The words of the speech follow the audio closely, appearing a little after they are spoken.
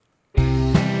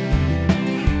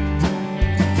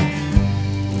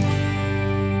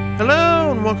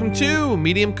welcome to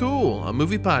Medium Cool, a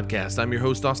movie podcast. I'm your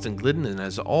host, Austin Glidden, and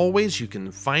as always, you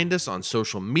can find us on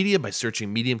social media by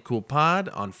searching Medium Cool Pod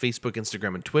on Facebook,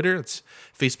 Instagram, and Twitter. It's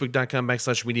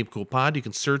facebook.com/Medium Cool Pod. You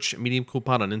can search Medium Cool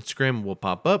Pod on Instagram, and we'll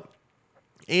pop up.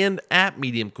 And at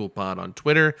Medium Cool Pod on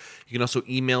Twitter. You can also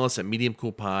email us at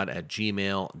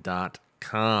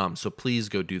mediumcoolpod@gmail.com. So please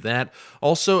go do that.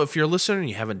 Also, if you're a listener and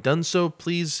you haven't done so,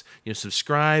 please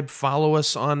subscribe, follow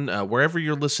us on wherever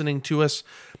you're listening to us.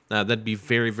 That'd be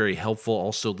very, very helpful.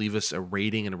 Also, leave us a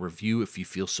rating and a review if you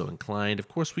feel so inclined. Of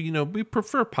course, we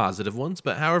prefer positive ones,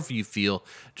 but however you feel,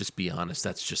 just be honest.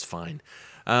 That's just fine.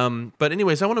 But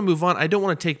anyways, I want to move on. I don't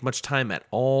want to take much time at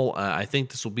all. I think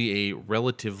this will be a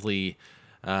relatively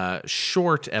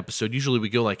short episode. Usually we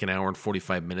go like an hour and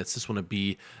 45 minutes. This one will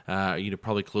be,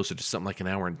 probably closer to something like an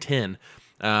hour and 10.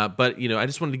 But I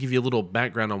just wanted to give you a little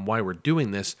background on why we're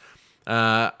doing this.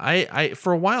 I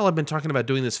for a while I've been talking about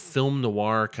doing this film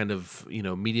noir kind of,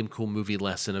 medium cool movie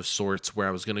lesson of sorts where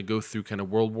I was going to go through kind of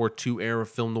World War II era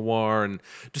film noir and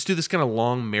just do this kind of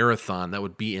long marathon that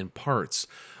would be in parts.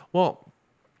 Well,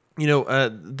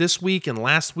 this week and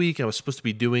last week I was supposed to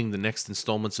be doing the next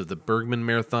installments of the Bergman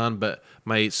Marathon, but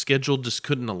my schedule just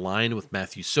couldn't align with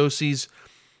Matthew Sosse's,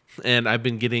 and I've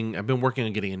been working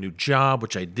on getting a new job,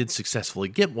 which I did successfully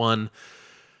get one.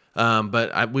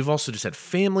 But we've also just had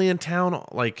family in town,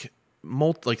 like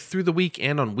through the week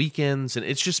and on weekends, and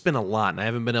it's just been a lot, and I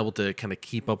haven't been able to kind of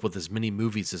keep up with as many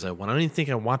movies as I want. I don't even think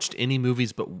I watched any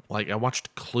movies, but I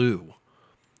watched Clue,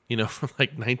 from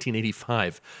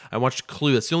 1985. I watched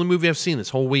Clue. That's the only movie I've seen this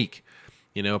whole week.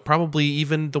 Probably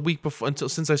even the week before,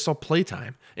 since I saw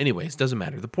Playtime. Anyways, doesn't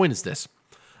matter. The point is this.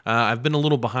 I've been a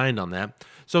little behind on that.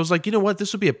 So I was like, you know what?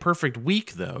 This would be a perfect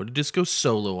week, though, to just go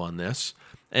solo on this.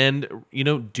 And,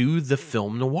 do the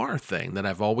film noir thing that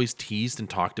I've always teased and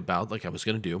talked about like I was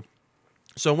going to do.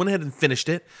 So I went ahead and finished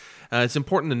it. It's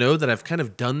important to know that I've kind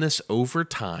of done this over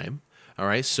time. All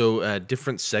right, so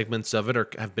different segments of it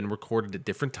have been recorded at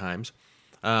different times.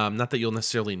 Not that you'll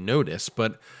necessarily notice,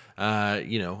 but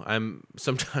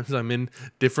sometimes I'm in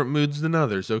different moods than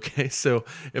others, okay? So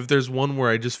if there's one where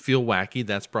I just feel wacky,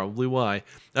 that's probably why.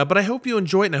 But I hope you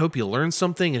enjoy it, and I hope you learn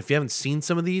something. And if you haven't seen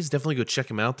some of these, definitely go check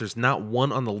them out. There's not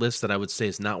one on the list that I would say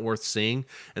is not worth seeing,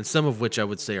 and some of which I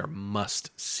would say are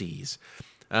must-sees.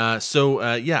 I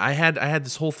had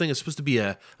this whole thing. It's supposed to be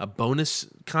a bonus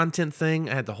content thing.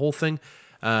 I had the whole thing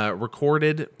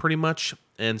recorded pretty much.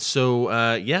 And so,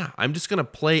 I'm just going to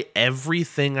play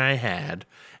everything I had,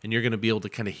 and you're going to be able to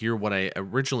kind of hear what I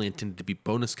originally intended to be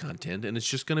bonus content, and it's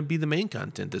just going to be the main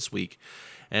content this week.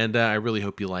 And I really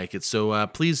hope you like it. So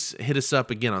please hit us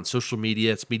up again on social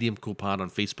media. It's Medium Cool Pod on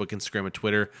Facebook, Instagram, and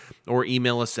Twitter, or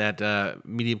email us at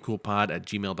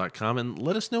mediumcoolpod@gmail.com and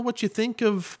let us know what you think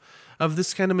of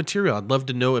this kind of material. I'd love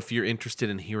to know if you're interested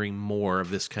in hearing more of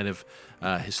this kind of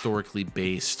historically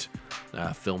based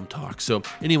film talk. So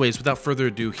anyways, without further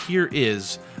ado, here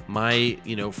is my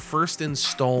first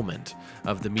installment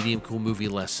of the Medium Cool movie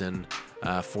lesson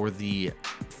for the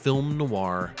Film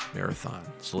Noir Marathon.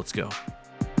 So let's go.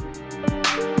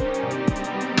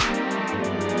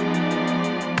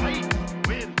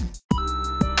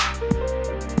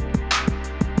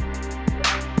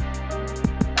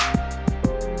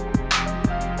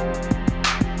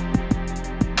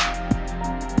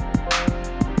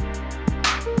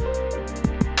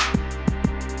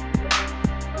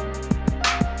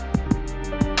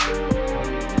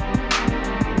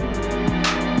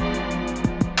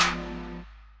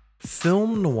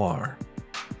 Film noir.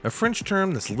 A French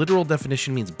term, this literal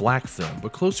definition means black film,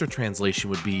 but closer translation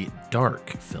would be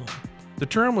dark film. The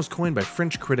term was coined by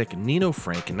French critic Nino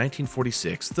Frank in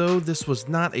 1946, though this was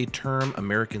not a term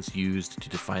Americans used to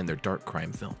define their dark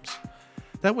crime films.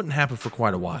 That wouldn't happen for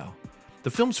quite a while. The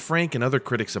films Frank and other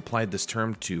critics applied this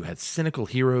term to had cynical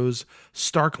heroes,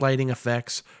 stark lighting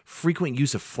effects, frequent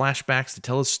use of flashbacks to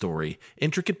tell a story,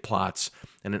 intricate plots,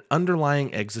 and an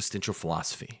underlying existential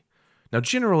philosophy. Now,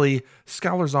 generally,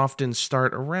 scholars often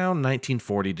start around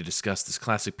 1940 to discuss this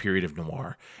classic period of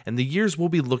noir, and the years we'll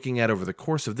be looking at over the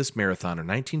course of this marathon are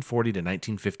 1940 to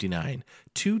 1959,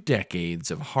 2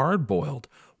 decades of hard-boiled,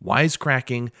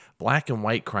 wisecracking, black and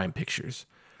white crime pictures.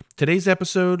 Today's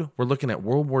episode, we're looking at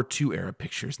World War II era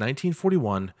pictures,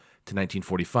 1941 to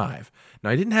 1945.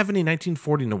 Now, I didn't have any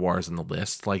 1940 noirs on the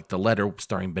list, like The Letter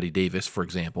starring Bette Davis, for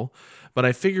example, but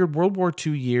I figured World War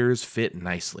II years fit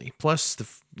nicely. Plus, the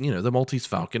Maltese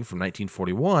Falcon from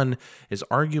 1941 is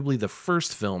arguably the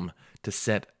first film to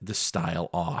set the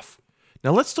style off.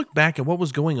 Now, let's look back at what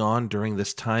was going on during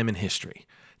this time in history.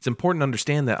 It's important to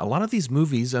understand that a lot of these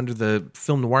movies under the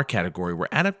film noir category were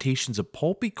adaptations of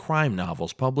pulpy crime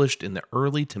novels published in the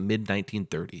early to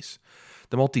mid-1930s.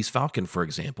 The Maltese Falcon, for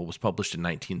example, was published in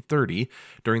 1930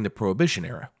 during the Prohibition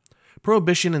era.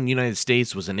 Prohibition in the United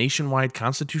States was a nationwide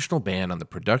constitutional ban on the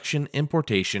production,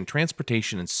 importation,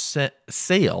 transportation, and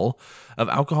sale of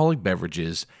alcoholic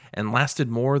beverages and lasted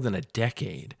more than a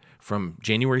decade, from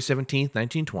January 17,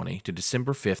 1920 to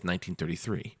December 5,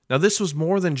 1933. Now, this was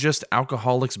more than just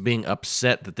alcoholics being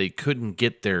upset that they couldn't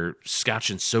get their scotch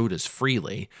and sodas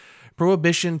freely.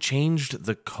 Prohibition changed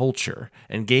the culture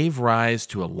and gave rise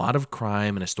to a lot of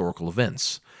crime and historical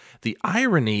events. The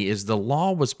irony is the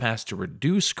law was passed to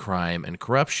reduce crime and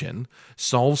corruption,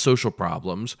 solve social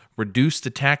problems, reduce the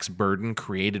tax burden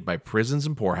created by prisons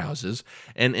and poorhouses,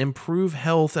 and improve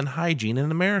health and hygiene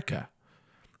in America.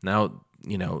 Now,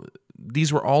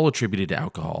 these were all attributed to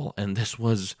alcohol, and this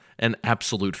was an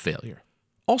absolute failure.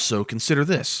 Also, consider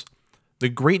this. The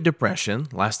Great Depression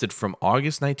lasted from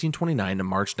August 1929 to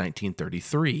March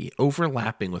 1933,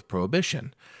 overlapping with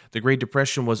Prohibition. The Great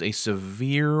Depression was a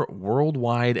severe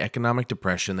worldwide economic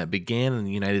depression that began in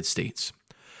the United States.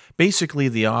 Basically,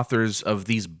 the authors of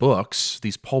these books,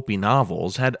 these pulpy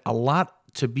novels, had a lot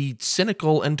to be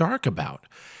cynical and dark about.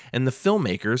 And the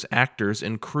filmmakers, actors,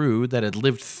 and crew that had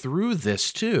lived through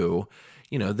this too,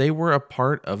 they were a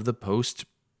part of the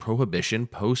post-Prohibition,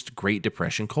 post-Great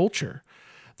Depression culture.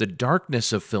 The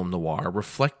darkness of film noir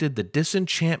reflected the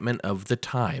disenchantment of the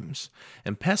times,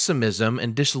 and pessimism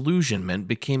and disillusionment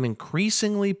became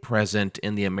increasingly present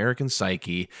in the American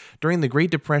psyche during the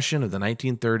Great Depression of the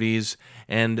 1930s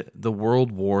and the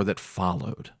World War that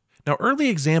followed. Now, early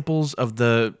examples of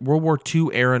the World War II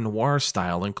era noir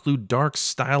style include dark,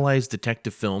 stylized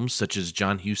detective films such as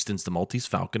John Huston's The Maltese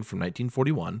Falcon from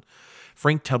 1941,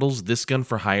 Frank Tuttle's This Gun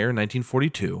for Hire,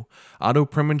 1942, Otto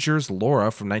Preminger's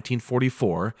Laura from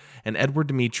 1944, and Edward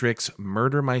Dmytryk's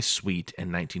Murder My Sweet in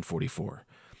 1944.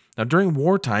 Now, during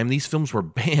wartime, these films were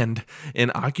banned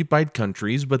in occupied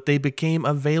countries, but they became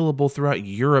available throughout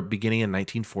Europe beginning in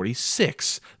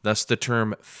 1946. Thus, the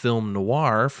term film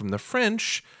noir from the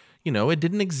French, it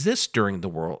didn't exist during the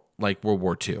World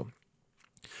War II.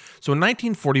 So in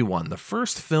 1941, the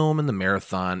first film in the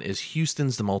marathon is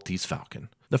Huston's The Maltese Falcon.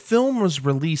 The film was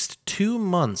released 2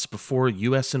 months before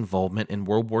U.S. involvement in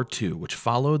World War II, which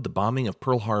followed the bombing of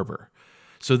Pearl Harbor.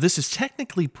 So this is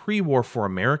technically pre-war for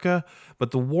America, but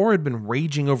the war had been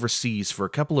raging overseas for a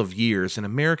couple of years, and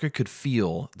America could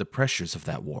feel the pressures of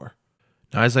that war.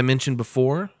 Now, as I mentioned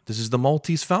before, this is The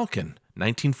Maltese Falcon,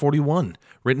 1941,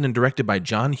 written and directed by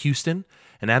John Huston,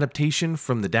 an adaptation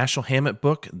from the Dashiell Hammett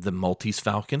book, The Maltese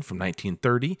Falcon from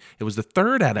 1930. It was the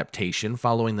third adaptation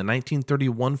following the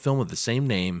 1931 film of the same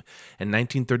name and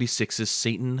 1936's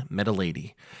Satan Met a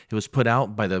Lady. It was put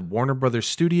out by the Warner Brothers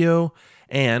Studio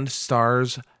and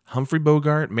stars Humphrey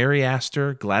Bogart, Mary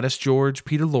Astor, Gladys George,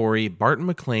 Peter Lorre, Barton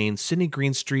McLean, Sidney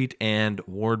Greenstreet, and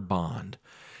Ward Bond.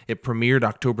 It premiered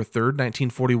October 3rd,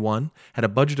 1941, had a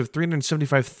budget of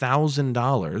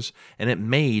 $375,000, and it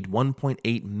made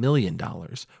 $1.8 million,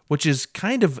 which is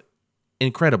kind of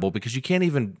incredible because you can't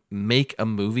even make a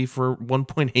movie for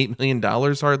 $1.8 million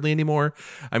hardly anymore.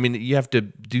 I mean, you have to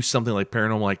do something like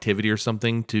Paranormal Activity or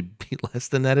something to be less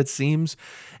than that, it seems.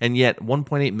 And yet,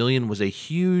 $1.8 million was a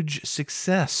huge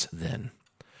success then.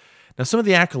 Now, some of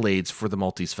the accolades for The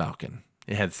Maltese Falcon.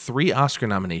 It had 3 Oscar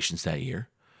nominations that year.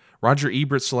 Roger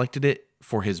Ebert selected it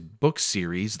for his book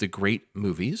series, The Great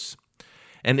Movies,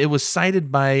 and it was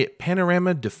cited by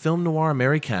Panorama de Film Noir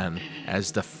Américain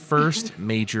as the first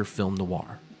major film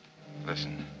noir.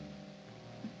 Listen,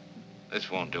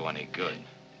 this won't do any good.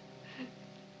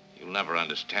 You'll never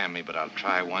understand me, but I'll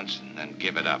try once and then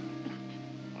give it up.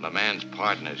 When a man's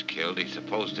partner's killed, he's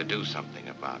supposed to do something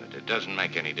about it. It doesn't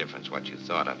make any difference what you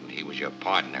thought of him. He was your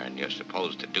partner, and you're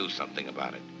supposed to do something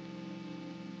about it.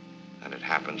 And it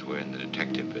happens we're in the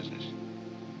detective business.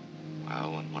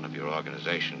 Well, when one of your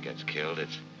organization gets killed,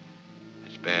 it's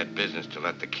bad business to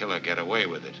let the killer get away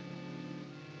with it.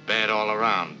 Bad all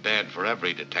around. Bad for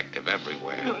every detective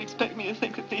everywhere. You don't expect me to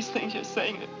think that these things you're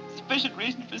saying are sufficient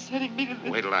reason for sending me to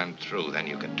this... Wait till I'm through, then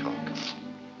you can talk.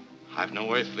 I've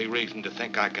no earthly reason to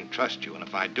think I can trust you, and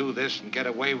if I do this and get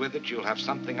away with it, you'll have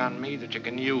something on me that you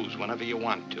can use whenever you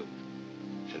want to.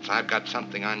 Since I've got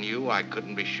something on you, I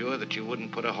couldn't be sure that you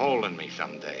wouldn't put a hole in me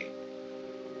someday.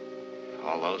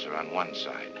 All those are on one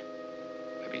side.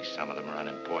 Maybe some of them are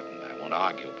unimportant. I won't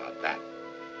argue about that.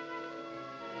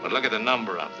 But look at the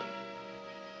number of them.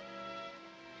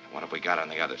 And what have we got on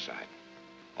the other side?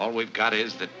 All we've got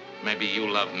is that maybe you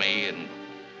love me and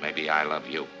maybe I love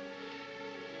you.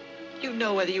 You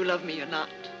know whether you love me or not.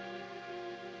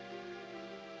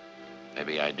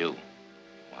 Maybe I do.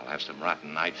 I'll have some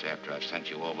rotten nights after I've sent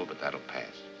you over, but that'll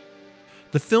pass.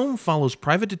 The film follows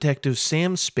private detective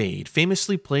Sam Spade,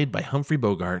 famously played by Humphrey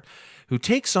Bogart, who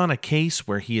takes on a case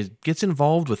where he gets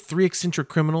involved with 3 eccentric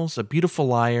criminals, a beautiful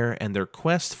liar, and their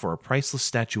quest for a priceless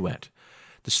statuette.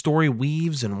 The story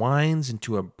weaves and winds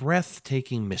into a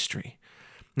breathtaking mystery.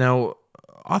 Now,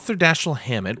 author Dashiell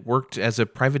Hammett worked as a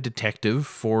private detective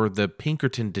for the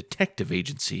Pinkerton Detective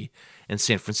Agency in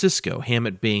San Francisco,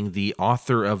 Hammett being the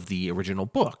author of the original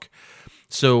book.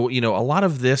 So, a lot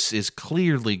of this is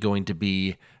clearly going to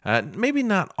be maybe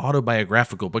not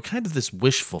autobiographical, but kind of this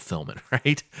wish fulfillment,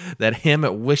 right? That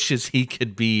Hammett wishes he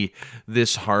could be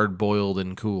this hard-boiled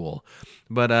and cool.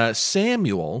 But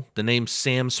Samuel, the name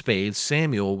Sam Spade,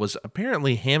 Samuel was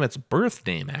apparently Hammett's birth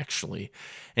name, actually,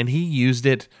 and he used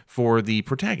it for the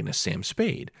protagonist, Sam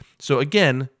Spade. So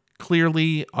again,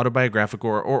 clearly autobiographical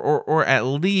or at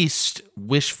least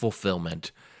wish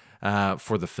fulfillment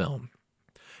for the film.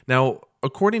 Now,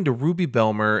 according to Ruby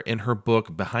Belmer in her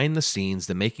book Behind the Scenes,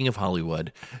 The Making of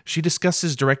Hollywood, she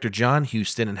discusses director John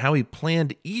Huston and how he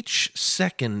planned each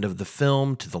second of the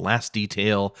film to the last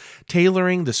detail,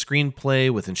 tailoring the screenplay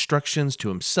with instructions to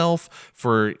himself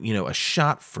for, a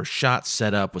shot-for-shot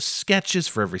setup with sketches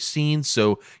for every scene,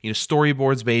 so,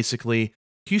 storyboards basically.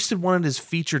 Huston wanted his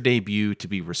feature debut to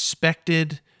be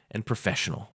respected and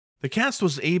professional. The cast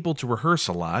was able to rehearse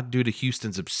a lot due to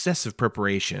Huston's obsessive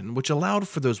preparation, which allowed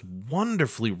for those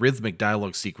wonderfully rhythmic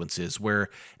dialogue sequences where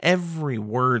every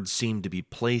word seemed to be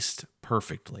placed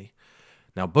perfectly.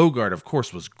 Now, Bogart, of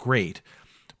course, was great,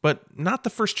 but not the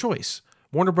first choice.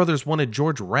 Warner Brothers wanted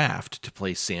George Raft to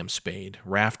play Sam Spade.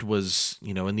 Raft was,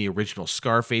 in the original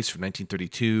Scarface from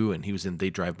 1932, and he was in They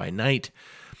Drive by Night.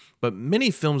 But many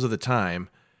films of the time.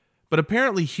 But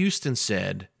apparently Huston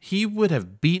said he would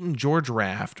have beaten George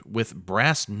Raft with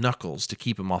brass knuckles to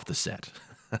keep him off the set.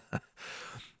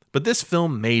 But this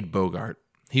film made Bogart.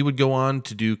 He would go on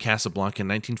to do Casablanca in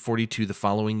 1942 the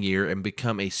following year and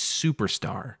become a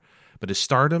superstar. But his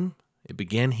stardom, it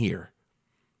began here.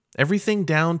 Everything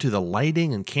down to the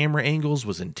lighting and camera angles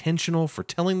was intentional for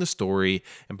telling the story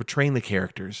and portraying the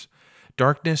characters.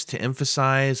 Darkness to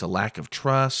emphasize a lack of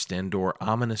trust and/or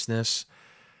ominousness.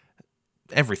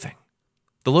 Everything.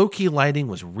 The low-key lighting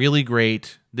was really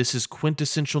great. This is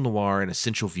quintessential noir and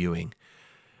essential viewing.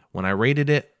 When I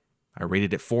rated it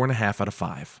 4.5 out of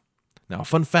 5. Now, a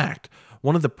fun fact,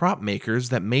 one of the prop makers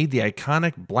that made the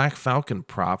iconic Black Falcon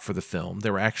prop for the film,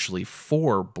 there were actually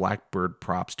 4 Blackbird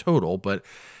props total, but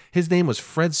his name was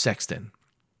Fred Sexton.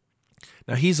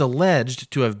 Now, he's alleged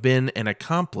to have been an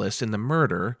accomplice in the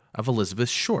murder of Elizabeth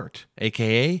Short,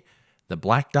 a.k.a. the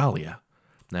Black Dahlia.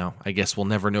 Now, I guess we'll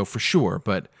never know for sure,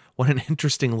 but what an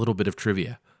interesting little bit of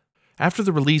trivia. After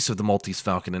the release of The Maltese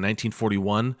Falcon in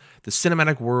 1941, the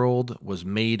cinematic world was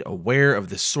made aware of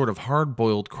this sort of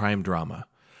hard-boiled crime drama.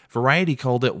 Variety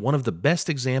called it one of the best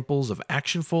examples of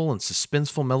actionful and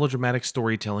suspenseful melodramatic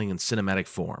storytelling in cinematic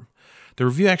form. The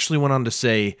review actually went on to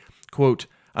say, quote,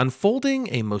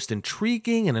 unfolding a most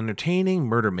intriguing and entertaining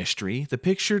murder mystery, the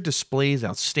picture displays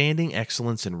outstanding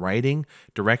excellence in writing,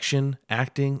 direction,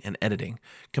 acting, and editing,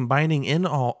 combining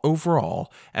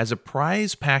overall as a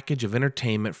prize package of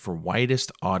entertainment for widest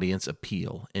audience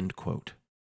appeal, end quote.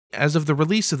 As of the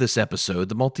release of this episode,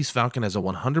 The Maltese Falcon has a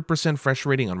 100% fresh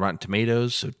rating on Rotten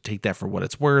Tomatoes, so take that for what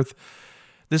it's worth.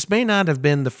 This may not have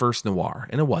been the first noir,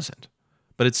 and it wasn't.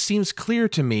 But it seems clear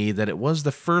to me that it was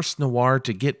the first noir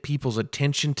to get people's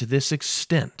attention to this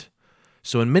extent.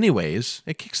 So in many ways,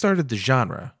 it kickstarted the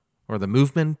genre, or the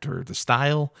movement, or the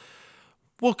style.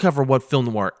 We'll cover what film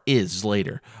noir is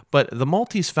later, but The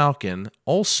Maltese Falcon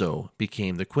also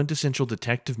became the quintessential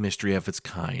detective mystery of its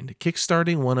kind,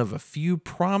 kickstarting one of a few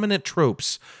prominent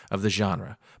tropes of the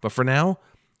genre. But for now,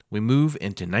 we move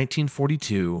into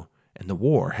 1942, and the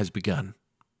war has begun.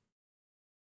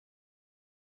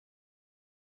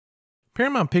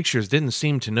 Paramount Pictures didn't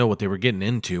seem to know what they were getting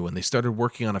into when they started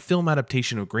working on a film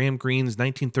adaptation of Graham Greene's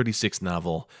 1936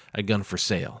 novel, A Gun for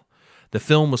Sale. The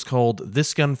film was called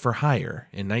This Gun for Hire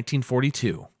in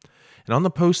 1942, and on the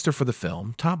poster for the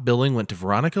film, top billing went to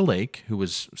Veronica Lake, who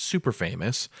was super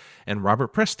famous, and Robert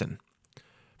Preston.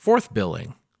 Fourth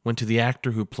billing went to the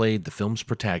actor who played the film's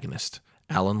protagonist,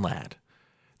 Alan Ladd.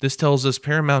 This tells us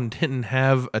Paramount didn't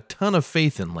have a ton of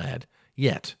faith in Ladd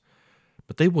yet,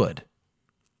 but they would.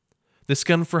 This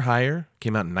Gun for Hire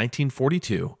came out in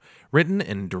 1942, written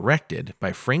and directed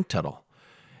by Frank Tuttle.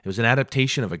 It was an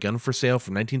adaptation of A Gun for Sale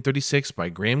from 1936 by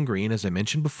Graham Greene, as I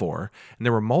mentioned before, and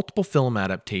there were multiple film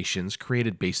adaptations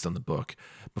created based on the book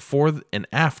before and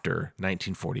after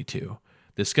 1942.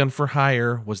 This Gun for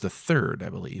Hire was the third, I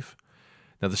believe.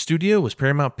 Now, the studio was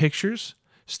Paramount Pictures,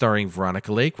 starring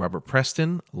Veronica Lake, Robert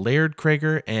Preston, Laird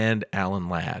Cregar, and Alan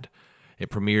Ladd. It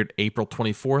premiered April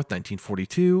 24th,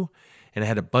 1942, and it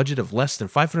had a budget of less than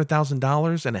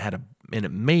 $500,000, and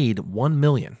it made $1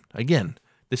 million. Again,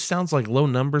 this sounds like low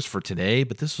numbers for today,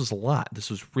 but this was a lot.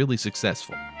 This was really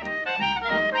successful.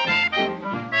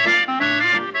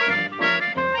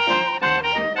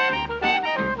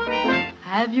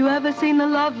 Have you ever seen the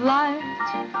love light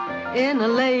in a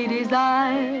lady's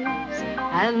eyes,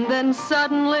 and then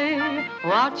suddenly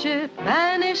watch it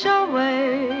vanish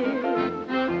away?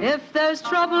 If there's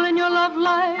trouble in your love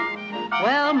life,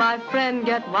 well, my friend,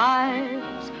 get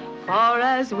wise, for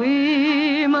as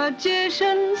we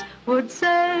magicians would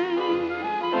say,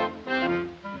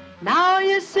 now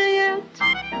you see it,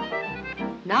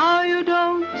 now you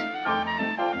don't.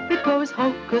 It goes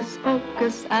hocus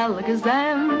pocus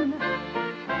alakazam.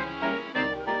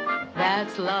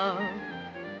 That's love.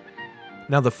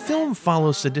 Now, the film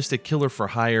follows sadistic killer for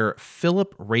hire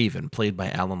Philip Raven, played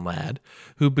by Alan Ladd,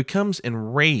 who becomes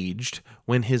enraged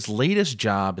when his latest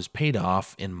job is paid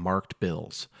off in marked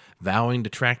bills. Vowing to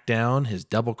track down his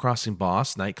double-crossing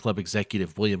boss, nightclub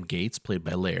executive William Gates, played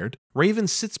by Laird, Raven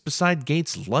sits beside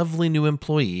Gates' lovely new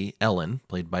employee, Ellen,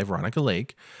 played by Veronica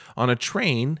Lake, on a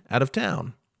train out of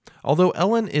town. Although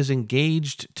Ellen is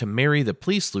engaged to marry the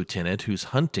police lieutenant who's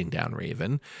hunting down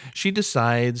Raven, she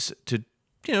decides to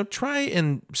try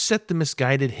and set the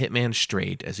misguided hitman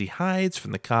straight as he hides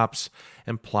from the cops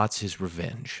and plots his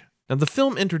revenge. Now, the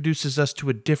film introduces us to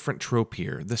a different trope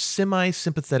here, the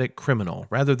semi-sympathetic criminal,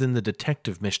 rather than the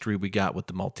detective mystery we got with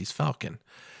the Maltese Falcon.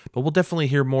 But we'll definitely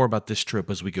hear more about this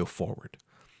trope as we go forward.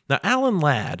 Now, Alan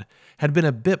Ladd had been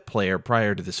a bit player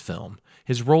prior to this film.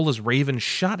 His role as Raven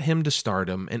shot him to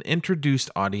stardom and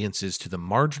introduced audiences to the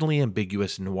marginally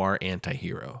ambiguous noir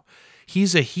anti-hero.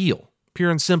 He's a heel, pure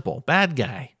and simple, bad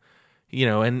guy.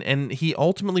 And he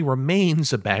ultimately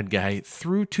remains a bad guy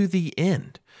through to the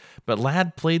end. But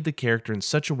Ladd played the character in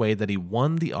such a way that he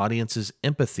won the audience's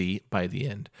empathy by the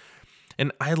end.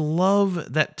 And I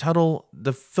love that Tuttle,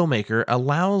 the filmmaker,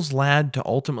 allows Ladd to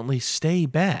ultimately stay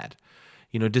bad.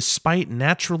 Despite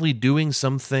naturally doing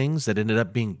some things that ended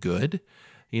up being good,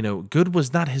 good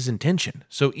was not his intention.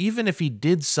 So even if he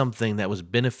did something that was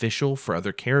beneficial for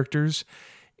other characters,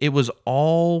 it was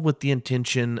all with the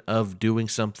intention of doing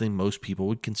something most people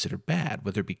would consider bad,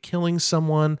 whether it be killing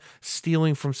someone,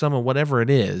 stealing from someone, whatever it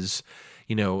is.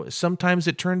 Sometimes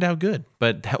it turned out good,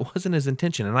 but that wasn't his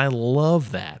intention, and I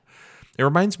love that. It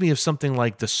reminds me of something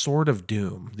like The Sword of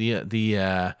Doom,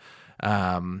 the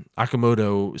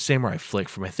Akamoto samurai flick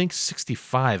from I think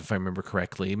 65, if I remember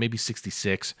correctly, maybe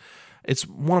 66. It's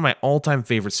one of my all-time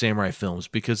favorite samurai films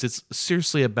because it's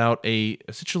seriously about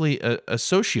essentially a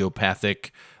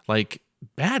sociopathic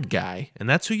bad guy, and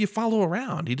that's who you follow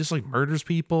around. He just murders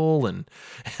people, and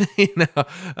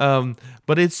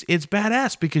but it's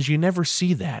badass because you never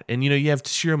see that. And you have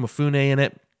Toshiro Mifune in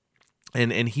it,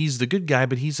 and he's the good guy,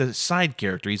 but he's a side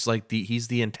character. He's he's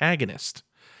the antagonist.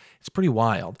 It's pretty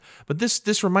wild. But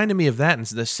this reminded me of that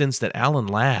in the sense that Alan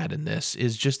Ladd in this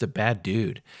is just a bad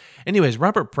dude. Anyways,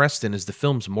 Robert Preston is the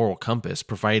film's moral compass,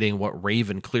 providing what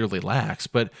Raven clearly lacks,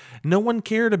 but no one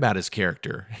cared about his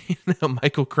character.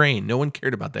 Michael Crane, no one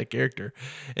cared about that character.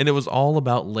 And it was all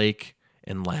about Lake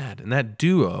and Ladd. And that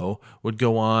duo would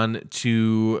go on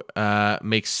to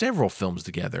make several films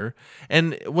together.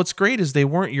 And what's great is they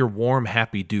weren't your warm,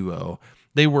 happy duo.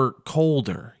 They were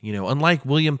colder, unlike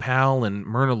William Powell and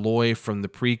Myrna Loy from the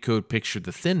pre-code picture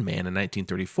The Thin Man in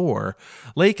 1934,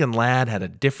 Lake and Ladd had a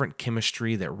different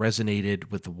chemistry that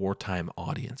resonated with the wartime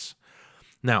audience.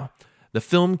 Now, the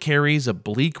film carries a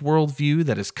bleak worldview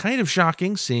that is kind of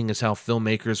shocking, seeing as how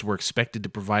filmmakers were expected to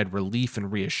provide relief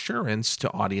and reassurance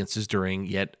to audiences during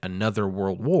yet another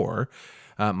world war.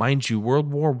 Mind you,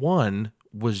 World War I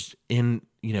was in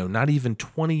not even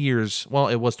 20 years. Well,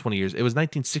 it was 20 years. It was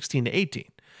 1916 to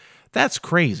 18. That's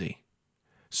crazy.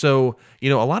 So, a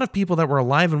lot of people that were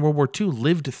alive in World War II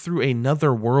lived through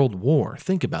another world war.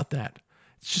 Think about that.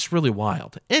 It's just really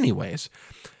wild. Anyways,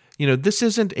 this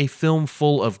isn't a film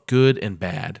full of good and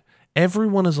bad.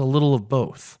 Everyone is a little of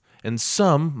both, and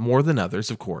some more than others,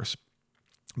 of course.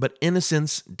 But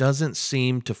innocence doesn't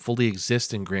seem to fully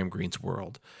exist in Graham Greene's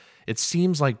world. It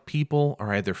seems like people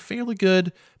are either fairly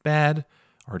good, bad,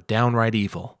 or downright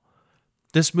evil.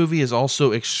 This movie is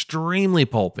also extremely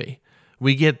pulpy.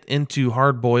 We get into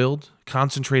hard-boiled,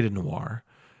 concentrated noir.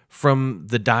 From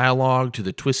the dialogue to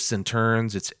the twists and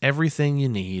turns, it's everything you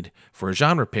need for a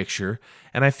genre picture,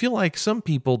 and I feel like some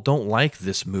people don't like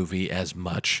this movie as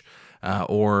much,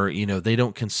 or they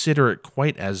don't consider it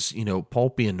quite as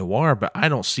pulpy and noir, but I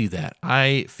don't see that.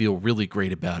 I feel really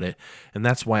great about it, and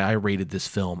that's why I rated this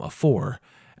film a 4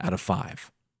 out of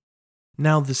 5.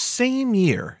 Now, the same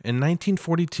year, in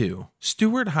 1942,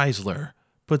 Stuart Heisler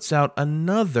puts out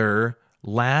another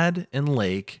Ladd and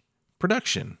Lake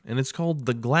production, and it's called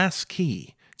The Glass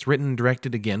Key. It's written and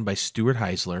directed again by Stuart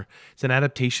Heisler. It's an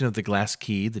adaptation of The Glass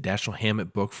Key, the Dashiell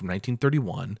Hammett book from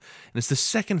 1931, and it's the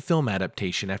second film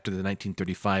adaptation after the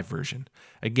 1935 version.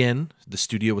 Again, the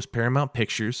studio was Paramount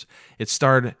Pictures. It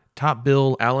starred top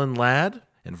bill Alan Ladd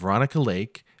and Veronica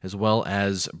Lake, as well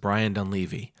as Brian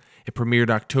Donlevy. It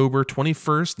premiered October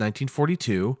 21st,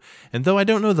 1942, and though I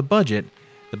don't know the budget,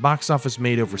 the box office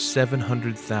made over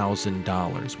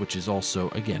 $700,000, which is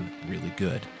also, again, really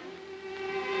good.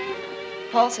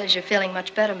 Paul says you're feeling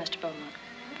much better, Mr. Beaumont.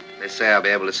 They say I'll be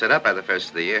able to sit up by the first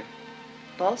of the year.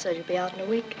 Paul says you'll be out in a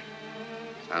week.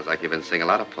 Sounds like you've been seeing a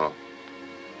lot of Paul.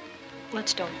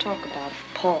 Let's don't talk about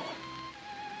Paul.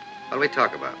 What do we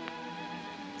talk about?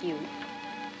 You.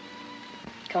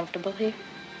 Comfortable here?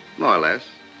 More or less.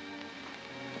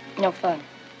 No fun.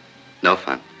 No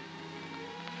fun.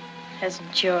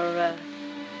 Hasn't your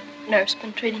nurse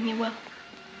been treating you well?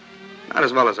 Not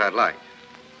as well as I'd like.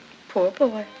 Poor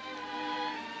boy.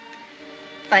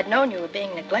 If I'd known you were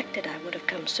being neglected, I would have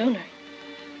come sooner.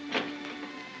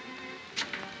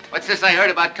 What's this I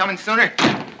heard about coming sooner?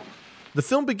 The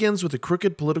film begins with a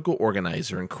crooked political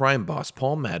organizer and crime boss,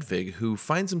 Paul Madvig, who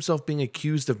finds himself being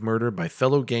accused of murder by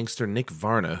fellow gangster Nick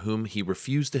Varna, whom he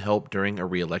refused to help during a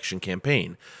re-election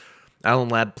campaign. Alan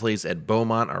Ladd plays Ed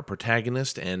Beaumont, our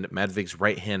protagonist, and Madvig's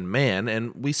right-hand man,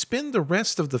 and we spend the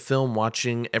rest of the film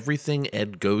watching everything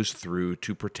Ed goes through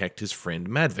to protect his friend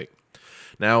Madvig.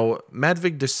 Now,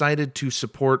 Madvig decided to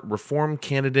support reform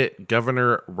candidate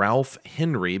Governor Ralph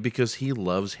Henry because he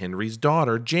loves Henry's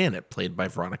daughter, Janet, played by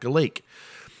Veronica Lake.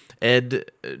 Ed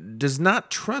does not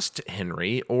trust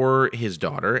Henry or his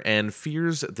daughter and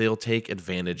fears they'll take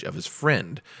advantage of his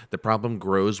friend. The problem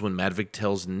grows when Madvig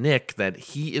tells Nick that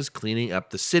he is cleaning up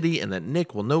the city and that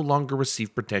Nick will no longer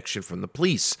receive protection from the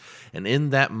police. And in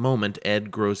that moment, Ed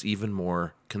grows even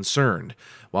more concerned.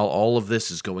 While all of this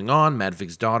is going on,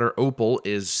 Madvig's daughter, Opal,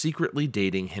 is secretly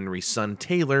dating Henry's son,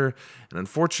 Taylor, and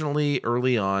unfortunately,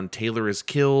 early on, Taylor is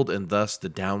killed, and thus the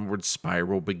downward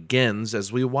spiral begins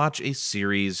as we watch a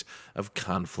series of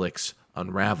conflicts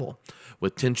unravel.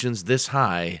 With tensions this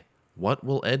high, what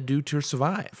will Ed do to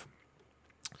survive?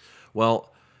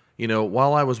 Well,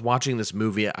 while I was watching this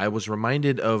movie, I was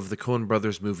reminded of the Coen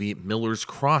brothers movie Miller's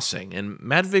Crossing, and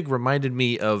Madvig reminded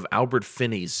me of Albert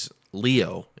Finney's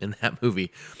Leo in that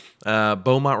movie.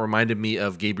 Beaumont reminded me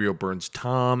of Gabriel Byrne's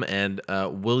Tom, and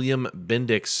William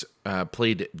Bendix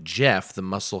played Jeff, the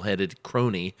muscle-headed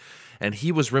crony, and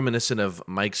he was reminiscent of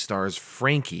Mike Starr's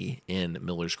Frankie in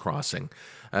Miller's Crossing.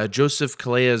 Joseph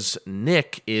Kalea's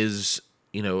Nick is,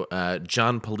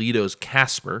 John Polito's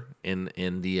Casper in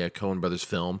the Coen brothers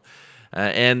film,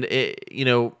 then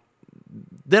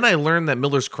I learned that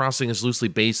Miller's Crossing is loosely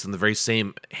based on the very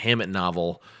same Hammett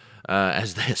novel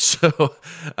as this. So,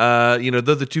 though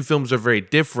the two films are very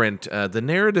different, the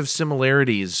narrative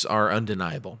similarities are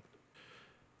undeniable.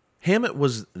 Hammett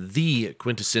was the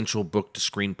quintessential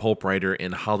book-to-screen pulp writer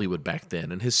in Hollywood back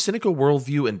then, and his cynical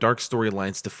worldview and dark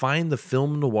storylines define the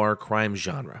film noir crime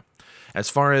genre.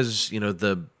 As far as,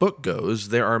 the book goes,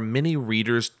 there are many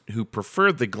readers who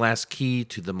prefer The Glass Key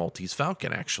to The Maltese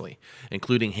Falcon, actually,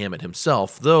 including Hammett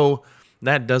himself, though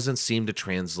that doesn't seem to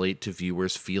translate to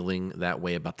viewers feeling that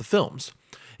way about the films.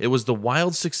 It was the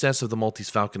wild success of The Maltese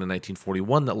Falcon in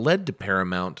 1941 that led to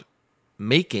Paramount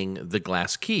making The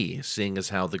Glass Key, seeing as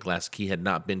how The Glass Key had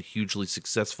not been hugely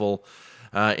successful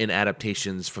in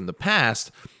adaptations from the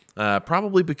past,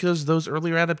 probably because those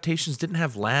earlier adaptations didn't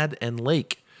have Ladd and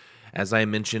Lake. As I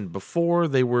mentioned before,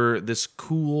 they were this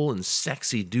cool and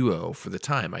sexy duo for the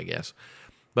time, I guess.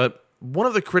 But one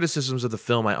of the criticisms of the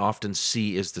film I often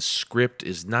see is the script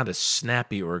is not as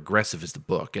snappy or aggressive as the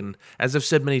book. And as I've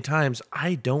said many times,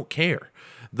 I don't care.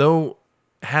 Though,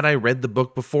 had I read the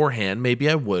book beforehand, maybe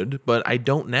I would, but I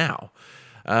don't now.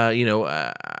 I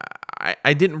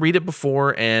didn't read it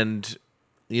before, and,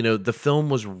 the film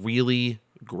was really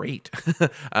great.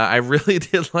 I really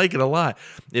did like it a lot.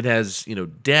 It has,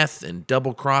 death and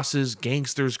double crosses,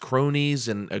 gangsters, cronies,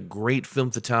 and a great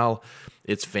femme fatale.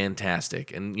 It's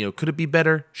fantastic. And, could it be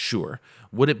better? Sure.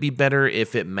 Would it be better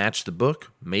if it matched the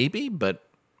book? Maybe, but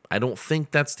I don't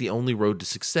think that's the only road to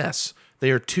success.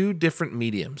 They are two different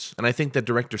mediums, and I think that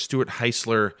director Stuart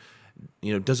Heisler,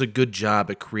 does a good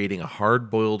job at creating a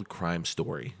hard-boiled crime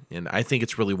story, and I think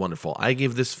it's really wonderful. I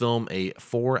gave this film a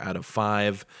 4 out of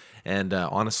 5, and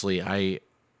honestly, I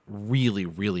really,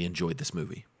 really enjoyed this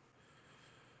movie.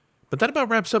 But that about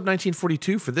wraps up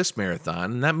 1942 for this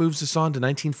marathon, and that moves us on to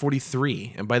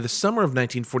 1943. And by the summer of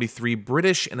 1943,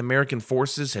 British and American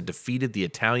forces had defeated the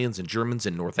Italians and Germans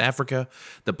in North Africa.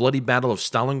 The bloody Battle of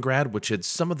Stalingrad, which had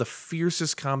some of the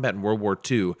fiercest combat in World War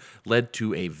II, led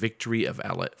to a victory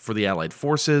for the Allied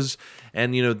forces.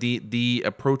 And, the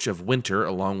approach of winter,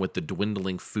 along with the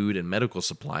dwindling food and medical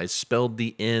supplies, spelled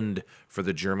the end for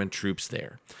the German troops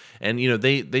there. And,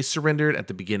 they surrendered at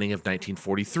the beginning of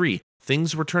 1943.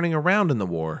 Things were turning around in the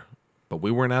war, but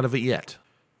we weren't out of it yet.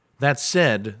 That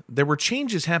said, there were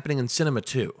changes happening in cinema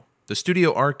too. The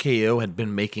studio RKO had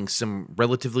been making some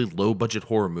relatively low-budget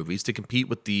horror movies to compete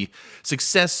with the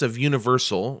success of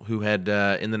Universal, who had,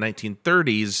 in the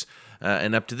 1930s,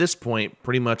 and up to this point,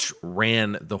 pretty much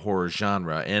ran the horror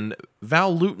genre, and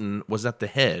Val Lewton was at the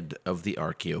head of the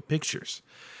RKO Pictures.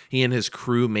 He and his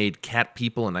crew made Cat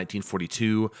People in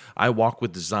 1942, I Walk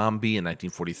with the Zombie in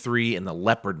 1943, and The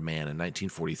Leopard Man in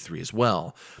 1943 as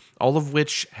well, all of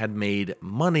which had made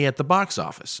money at the box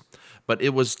office. But it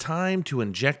was time to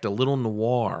inject a little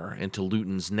noir into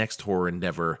Lewton's next horror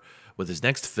endeavor with his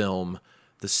next film,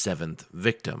 The Seventh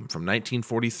Victim, from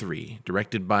 1943,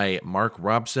 directed by Mark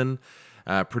Robson,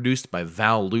 produced by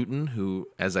Val Lewton, who,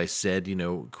 as I said,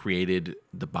 created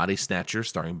The Body Snatcher,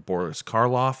 starring Boris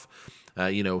Karloff.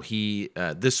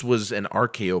 This was an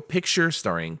RKO picture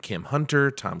starring Kim Hunter,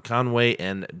 Tom Conway,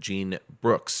 and Gene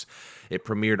Brooks. It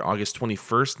premiered August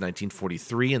 21st,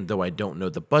 1943, and though I don't know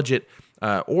the budget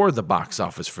or the box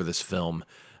office for this film,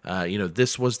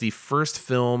 this was the first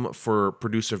film for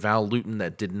producer Val Lewton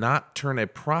that did not turn a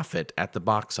profit at the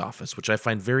box office, which I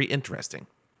find very interesting.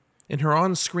 In her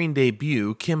on-screen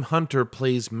debut, Kim Hunter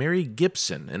plays Mary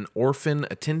Gibson, an orphan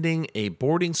attending a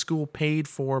boarding school paid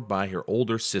for by her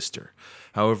older sister.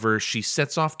 However, she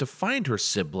sets off to find her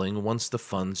sibling once the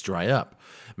funds dry up.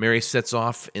 Mary sets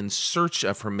off in search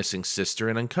of her missing sister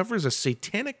and uncovers a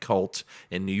satanic cult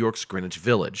in New York's Greenwich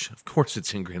Village. Of course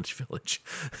it's in Greenwich Village.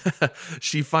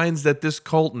 She finds that this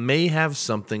cult may have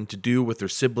something to do with her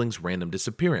sibling's random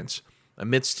disappearance.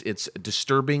 Amidst its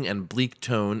disturbing and bleak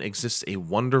tone exists a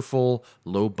wonderful,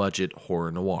 low-budget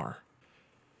horror noir.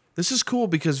 This is cool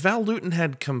because Val Lewton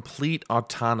had complete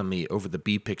autonomy over the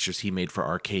B pictures he made for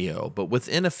RKO, but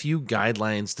within a few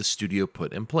guidelines the studio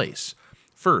put in place.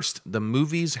 First, the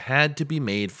movies had to be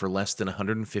made for less than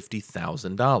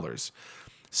 $150,000.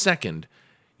 Second,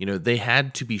 they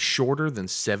had to be shorter than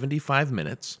 75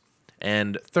 minutes.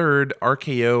 And third,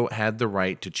 RKO had the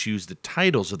right to choose the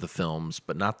titles of the films,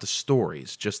 but not the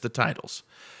stories, just the titles.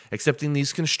 Accepting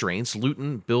these constraints,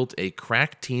 Lewton built a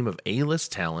crack team of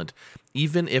A-list talent,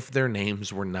 even if their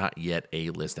names were not yet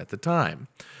A-list at the time.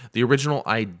 The original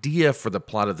idea for the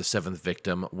plot of The Seventh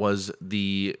Victim was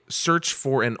the search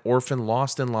for an orphan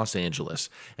lost in Los Angeles,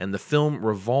 and the film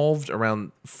revolved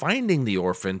around finding the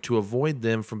orphan to avoid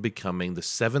them from becoming the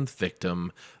seventh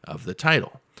victim of the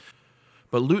title.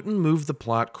 But Lewton moved the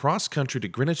plot cross-country to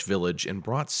Greenwich Village and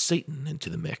brought Satan into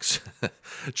the mix.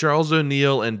 Charles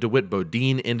O'Neill and DeWitt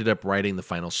Bodine ended up writing the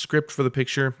final script for the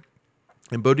picture,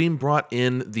 and Bodine brought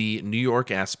in the New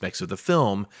York aspects of the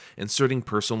film, inserting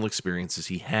personal experiences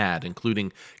he had,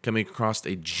 including coming across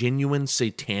a genuine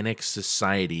satanic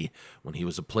society when he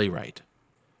was a playwright.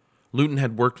 Lewton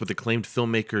had worked with acclaimed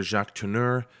filmmaker Jacques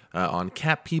Tourneur on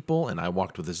Cat People and I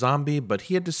Walked with a Zombie, but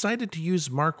he had decided to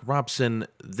use Mark Robson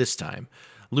this time.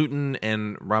 Lewton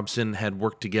and Robson had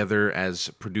worked together as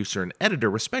producer and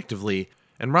editor, respectively,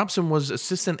 and Robson was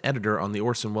assistant editor on the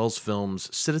Orson Welles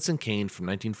films Citizen Kane from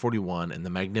 1941 and The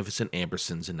Magnificent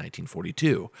Ambersons in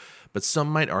 1942. But some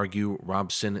might argue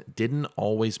Robson didn't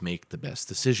always make the best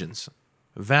decisions.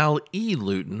 Val E.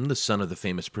 Lewton, the son of the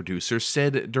famous producer,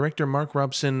 said director Mark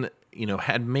Robson,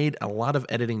 had made a lot of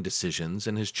editing decisions,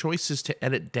 and his choices to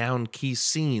edit down key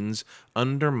scenes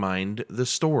undermined the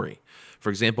story. For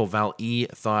example, Val E.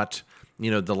 thought,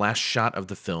 the last shot of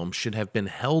the film should have been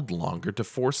held longer to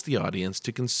force the audience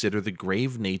to consider the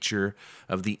grave nature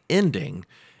of the ending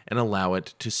and allow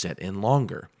it to set in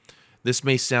longer. This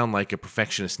may sound like a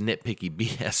perfectionist nitpicky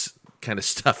BS kind of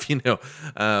stuff,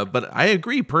 but I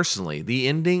agree personally. The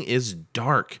ending is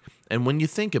dark, and when you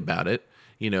think about it,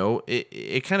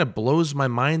 it kind of blows my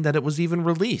mind that it was even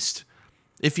released.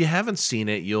 If you haven't seen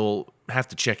it, you'll have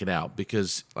to check it out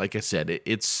because, like I said,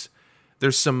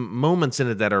 there's some moments in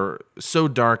it that are so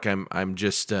dark. I'm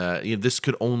just this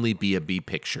could only be a B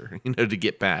picture, to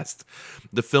get past.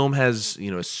 The film has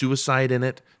a suicide in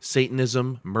it,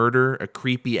 Satanism, murder, a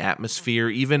creepy atmosphere,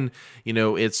 even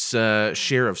its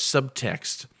share of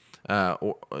subtext.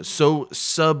 So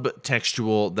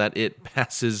subtextual that it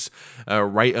passes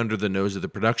right under the nose of the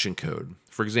production code.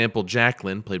 For example,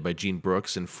 Jacqueline, played by Jean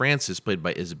Brooks, and Frances, played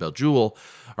by Isabel Jewell,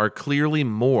 are clearly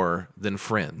more than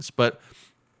friends, but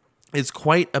it's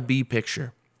quite a B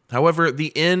picture. However,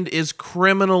 the end is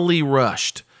criminally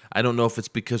rushed. I don't know if it's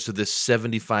because of this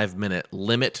 75-minute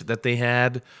limit that they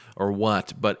had or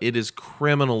what, but it is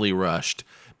criminally rushed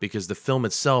because the film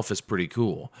itself is pretty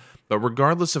cool. But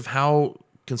regardless of how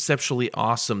conceptually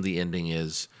awesome the ending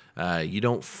is, you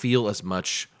don't feel as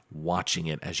much watching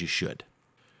it as you should.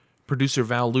 Producer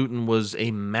Val Lewton was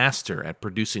a master at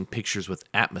producing pictures with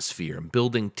atmosphere and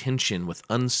building tension with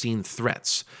unseen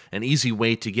threats, an easy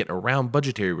way to get around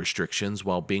budgetary restrictions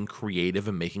while being creative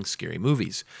and making scary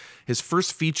movies. His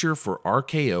first feature for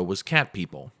RKO was Cat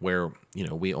People, where,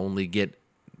 we only get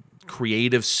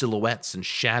creative silhouettes and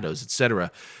shadows, etc.,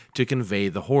 to convey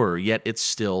the horror, yet it's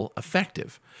still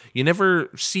effective. You never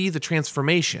see the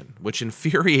transformation, which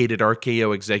infuriated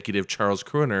RKO executive Charles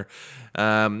Kruner,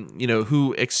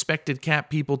 who expected Cat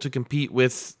People to compete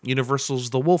with Universal's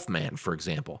The Wolfman, for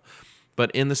example.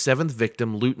 But in The Seventh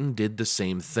Victim, Lewton did the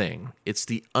same thing. It's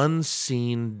the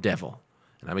unseen devil.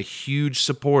 And I'm a huge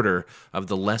supporter of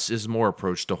the less is more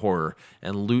approach to horror,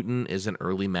 and Lewton is an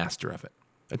early master of it.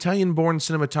 Italian-born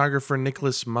cinematographer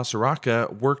Nicholas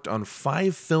Masaraca worked on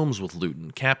 5 films with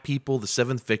Lewton: Cat People, The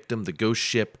Seventh Victim, The Ghost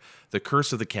Ship, The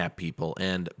Curse of the Cat People,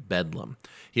 and Bedlam.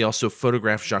 He also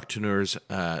photographed Jacques Tourneur's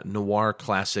noir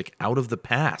classic Out of the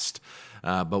Past,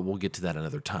 but we'll get to that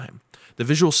another time. The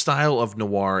visual style of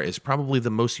noir is probably the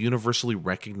most universally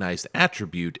recognized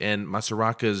attribute, and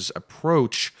Masaraca's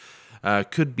approach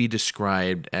could be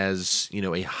described as,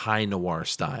 a high noir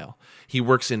style. He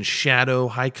works in shadow,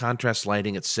 high contrast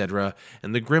lighting, etc.,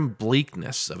 and the grim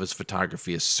bleakness of his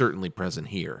photography is certainly present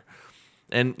here.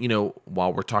 And,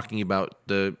 while we're talking about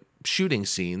the shooting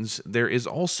scenes, there is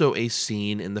also a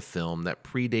scene in the film that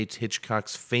predates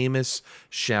Hitchcock's famous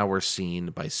shower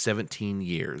scene by 17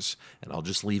 years, and I'll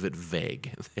just leave it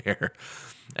vague there.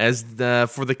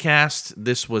 For the cast,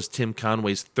 this was Tim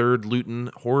Conway's third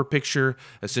Lewton horror picture,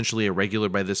 essentially a regular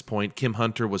by this point. Kim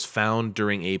Hunter was found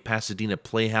during a Pasadena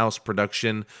Playhouse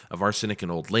production of Arsenic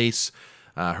and Old Lace.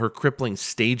 Her crippling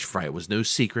stage fright was no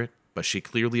secret, but she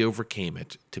clearly overcame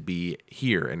it to be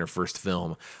here in her first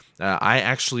film. I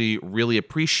actually really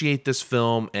appreciate this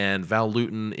film, and Val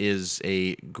Lewton is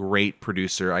a great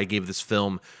producer. I gave this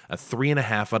film a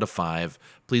 3.5 out of 5.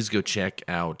 Please go check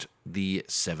out The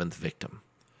Seventh Victim.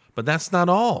 But that's not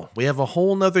all. We have a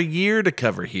whole nother year to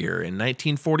cover here in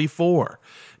 1944.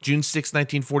 June 6,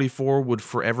 1944 would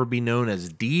forever be known as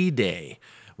D-Day,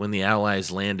 when the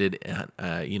Allies landed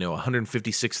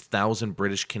 156,000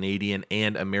 British, Canadian,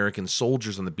 and American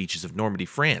soldiers on the beaches of Normandy,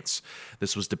 France.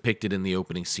 This was depicted in the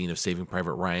opening scene of Saving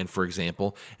Private Ryan, for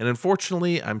example, and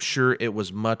unfortunately, I'm sure it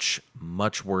was much,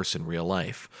 much worse in real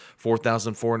life.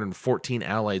 4,414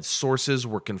 Allied sources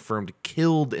were confirmed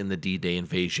killed in the D-Day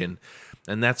invasion,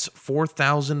 and that's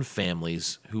 4,000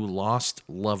 families who lost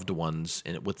loved ones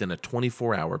within a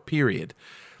 24-hour period.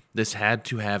 This had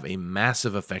to have a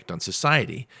massive effect on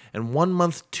society, and 1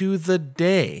 month to the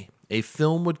day, a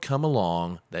film would come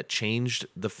along that changed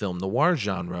the film noir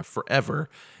genre forever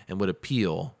and would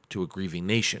appeal to a grieving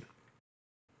nation.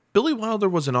 Billy Wilder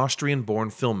was an Austrian-born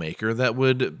filmmaker that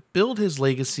would build his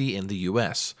legacy in the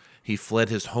U.S. He fled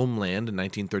his homeland in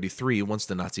 1933 once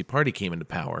the Nazi Party came into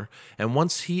power, and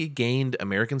once he gained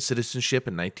American citizenship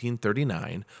in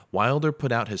 1939, Wilder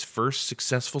put out his first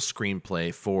successful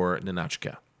screenplay for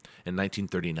Ninotchka in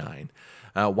 1939.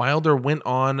 Wilder went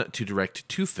on to direct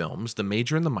 2 films, The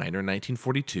Major and the Minor in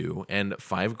 1942 and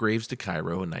Five Graves to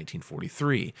Cairo in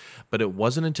 1943, but it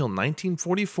wasn't until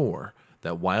 1944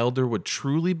 that Wilder would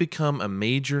truly become a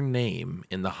major name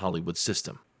in the Hollywood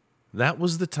system. That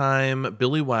was the time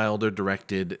Billy Wilder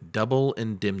directed Double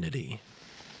Indemnity.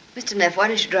 Mr. Neff, why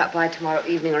don't you drop by tomorrow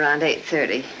evening around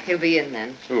 8:30? He'll be in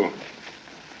then. Who?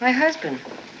 My husband.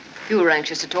 You were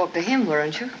anxious to talk to him,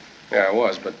 weren't you? Yeah, I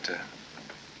was, but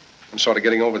I'm sort of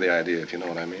getting over the idea, if you know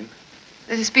what I mean.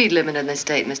 There's a speed limit in this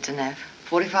state, Mr. Neff.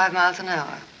 45 miles an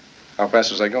hour. How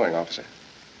fast was I going, officer?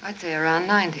 I'd say around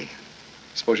 90.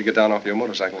 Suppose you get down off your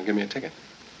motorcycle and give me a ticket.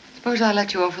 Suppose I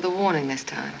let you off with a warning this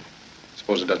time.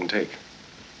 Suppose it doesn't take.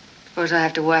 Suppose I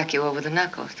have to whack you over the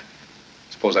knuckles.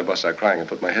 Suppose I bust out crying and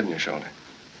put my head on your shoulder.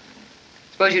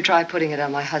 Suppose you try putting it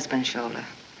on my husband's shoulder.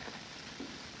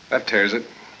 That tears it.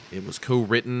 It was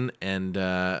co-written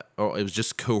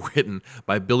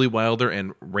by Billy Wilder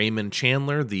and Raymond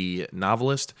Chandler, the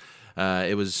novelist.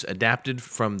 It was adapted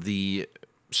from the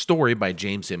story by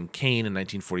James M. Cain in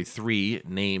 1943,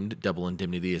 named Double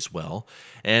Indemnity as well.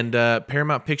 And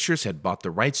Paramount Pictures had bought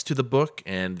the rights to the book,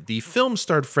 and the film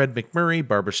starred Fred MacMurray,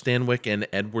 Barbara Stanwyck, and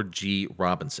Edward G.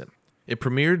 Robinson. It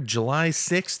premiered July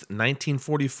 6th,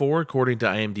 1944, according to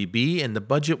IMDb, and the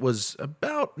budget was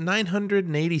about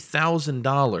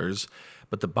 $980,000,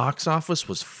 but the box office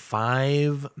was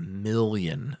 $5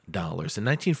 million. In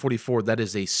 1944, that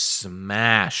is a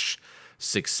smash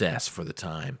success for the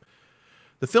time.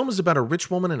 The film is about a rich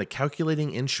woman and a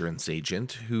calculating insurance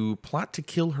agent who plot to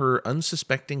kill her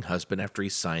unsuspecting husband after he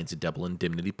signs a double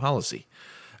indemnity policy.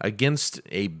 Against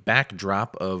a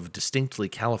backdrop of distinctly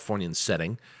Californian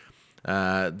setting,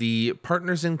 the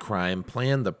partners in crime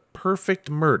plan the perfect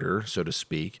murder, so to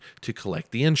speak, to collect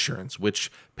the insurance,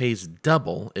 which pays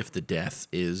double if the death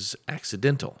is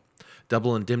accidental.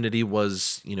 Double indemnity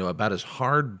was, about as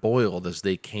hard-boiled as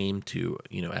they came to,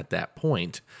 at that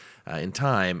point in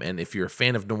time. And if you're a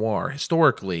fan of noir,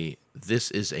 historically, this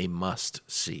is a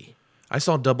must-see. I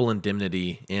saw Double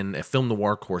Indemnity in a film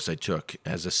noir course I took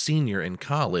as a senior in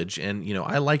college, and,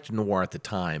 I liked noir at the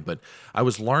time, but I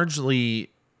was largely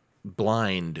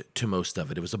blind to most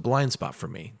of it. It was a blind spot for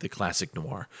me, the classic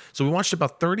noir. So we watched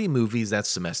about 30 movies that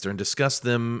semester and discussed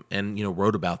them and,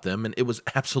 wrote about them, and it was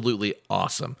absolutely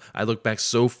awesome. I look back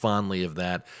so fondly of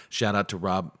that. Shout out to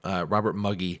Robert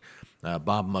Muggy,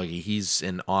 Bob Muggy. He's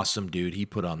an awesome dude. He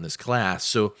put on this class.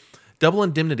 So Double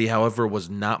Indemnity, however, was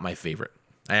not my favorite.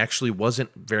 I actually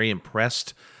wasn't very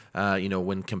impressed,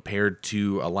 when compared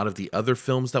to a lot of the other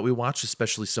films that we watched,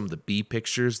 especially some of the B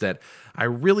pictures that I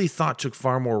really thought took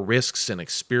far more risks and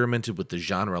experimented with the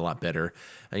genre a lot better.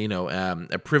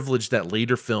 A privilege that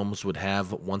later films would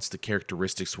have once the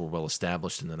characteristics were well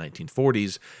established in the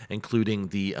 1940s, including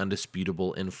the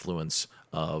undisputable influence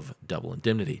of Double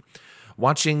Indemnity.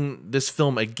 Watching this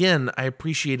film again, I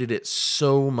appreciated it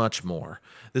so much more.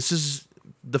 This is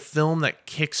the film that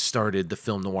kick-started the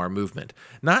film noir movement.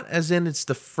 Not as in it's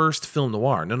the first film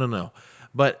noir, no.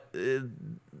 But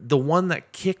the one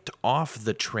that kicked off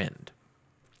the trend.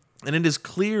 And it is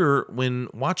clear when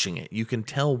watching it. You can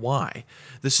tell why.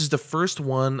 This is the first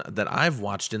one that I've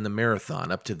watched in the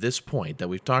marathon up to this point that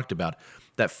we've talked about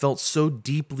that felt so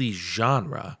deeply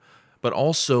genre, but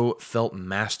also felt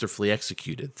masterfully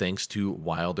executed thanks to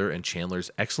Wilder and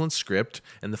Chandler's excellent script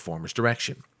and the former's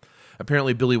direction.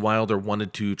 Apparently, Billy Wilder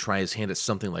wanted to try his hand at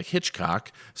something like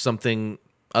Hitchcock, something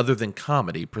other than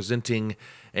comedy, presenting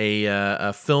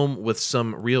a film with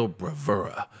some real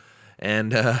bravura.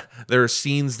 And there are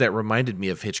scenes that reminded me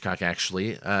of Hitchcock,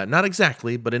 actually. Not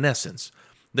exactly, but in essence.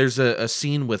 There's a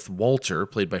scene with Walter,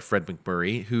 played by Fred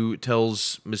McMurray, who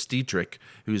tells Miss Dietrich,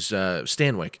 who's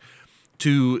Stanwyck,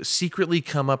 to secretly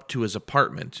come up to his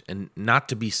apartment and not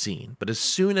to be seen. But as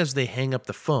soon as they hang up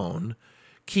the phone,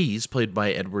 Keyes, played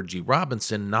by Edward G.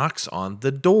 Robinson, knocks on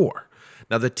the door.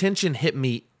 Now, the tension hit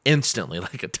me instantly,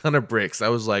 like a ton of bricks. I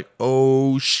was like,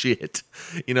 oh, shit.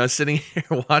 I was sitting here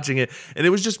watching it, and it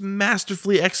was just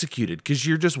masterfully executed because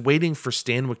you're just waiting for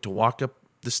Stanwyck to walk up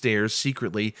the stairs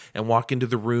secretly and walk into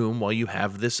the room while you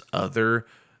have this other,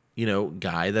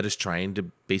 guy that is trying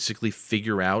to basically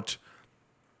figure out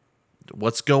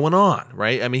what's going on,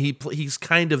 right? I mean, he's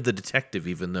kind of the detective,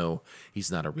 even though he's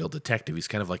not a real detective. He's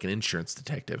kind of like an insurance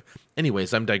detective.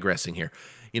 Anyways, I'm digressing here.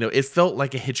 It felt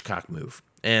like a Hitchcock move.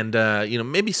 And,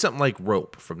 maybe something like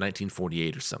Rope from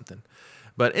 1948 or something.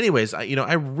 But anyways,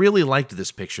 I really liked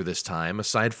this picture this time,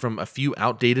 aside from a few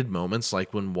outdated moments,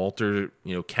 like when Walter,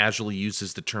 casually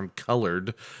uses the term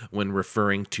colored when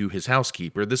referring to his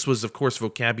housekeeper. This was, of course,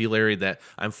 vocabulary that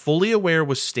I'm fully aware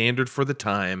was standard for the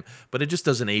time, but it just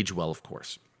doesn't age well, of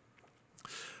course.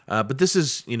 But this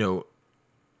is,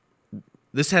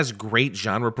 this has great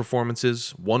genre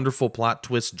performances, wonderful plot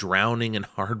twists, drowning in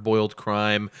hard-boiled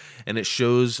crime, and it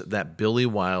shows that Billy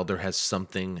Wilder has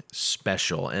something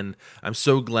special, and I'm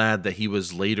so glad that he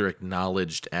was later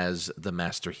acknowledged as the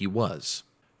master he was.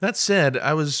 That said,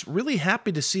 I was really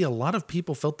happy to see a lot of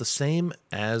people felt the same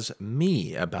as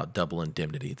me about Double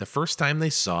Indemnity. The first time they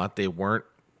saw it, they weren't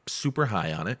super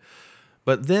high on it.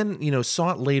 But then,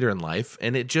 saw it later in life,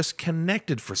 and it just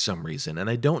connected for some reason. And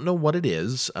I don't know what it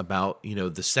is about,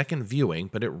 the second viewing,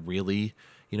 but it really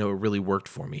worked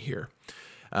for me here.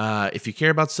 If you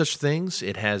care about such things,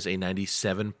 it has a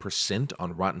 97%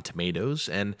 on Rotten Tomatoes,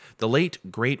 and the late,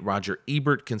 great Roger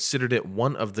Ebert considered it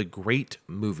one of the great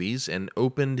movies and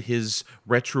opened his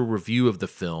retro review of the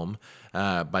film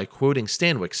by quoting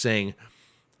Stanwyck, saying,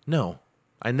 "No,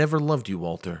 I never loved you,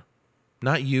 Walter.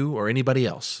 Not you or anybody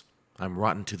else. I'm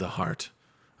rotten to the heart.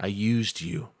 I used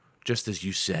you, just as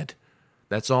you said.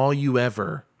 That's all you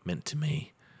ever meant to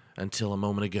me, until a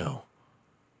moment ago,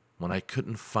 when I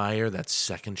couldn't fire that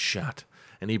second shot."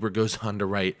 And Ebert goes on to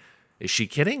write, "Is she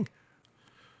kidding?"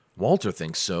 Walter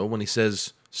thinks so when he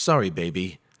says, "Sorry,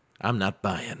 baby, I'm not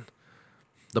buying."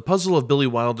 The puzzle of Billy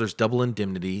Wilder's Double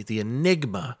Indemnity, the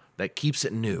enigma that keeps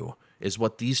it new is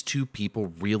what these two people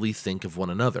really think of one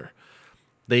another.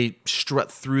 They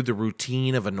strut through the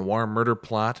routine of a noir murder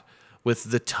plot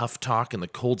with the tough talk and the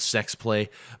cold sex play,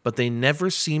 but they never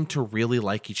seem to really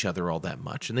like each other all that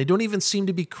much, and they don't even seem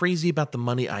to be crazy about the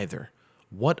money either.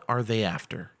 What are they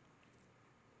after?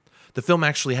 The film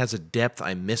actually has a depth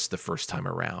I missed the first time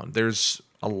around. There's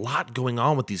a lot going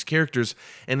on with these characters,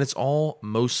 and it's all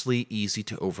mostly easy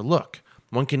to overlook.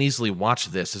 One can easily watch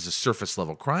this as a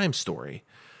surface-level crime story,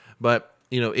 but,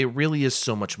 it really is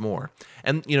so much more.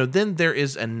 And, then there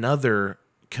is another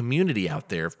community out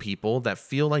there of people that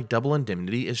feel like Double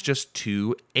Indemnity is just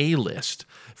too A-list,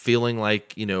 feeling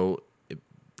like,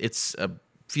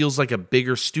 feels like a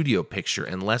bigger studio picture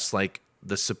and less like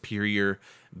the superior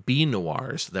B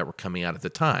noirs that were coming out at the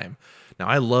time. Now,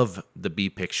 I love the B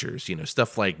pictures,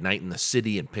 stuff like Night in the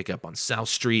City and Pick Up on South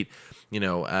Street,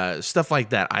 stuff like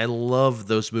that. I love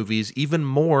those movies even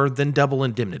more than Double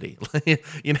Indemnity.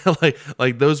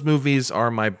 like those movies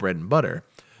are my bread and butter.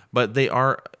 But they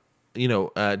are,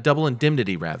 Double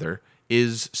Indemnity, rather,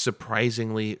 is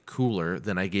surprisingly cooler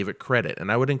than I gave it credit.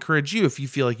 And I would encourage you, if you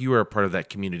feel like you are a part of that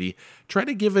community, try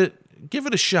to give it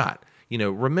a shot.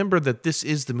 Remember that this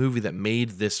is the movie that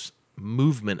made this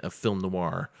movement of film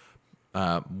noir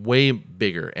way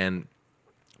bigger and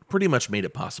pretty much made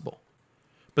it possible.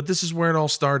 But this is where it all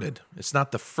started. It's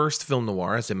not the first film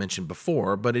noir, as I mentioned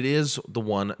before, but it is the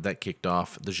one that kicked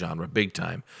off the genre big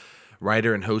time.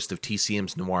 Writer and host of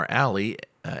TCM's Noir Alley,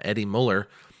 Eddie Muller,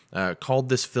 called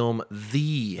this film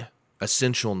the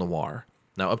essential noir.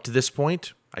 Now, up to this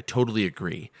point, I totally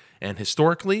agree. And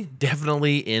historically,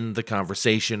 definitely in the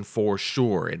conversation for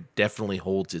sure. It definitely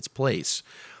holds its place.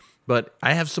 But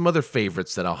I have some other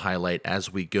favorites that I'll highlight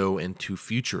as we go into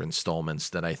future installments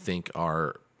that I think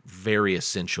are very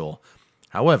essential.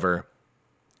 However,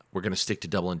 we're going to stick to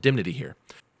Double Indemnity here.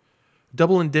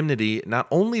 Double Indemnity not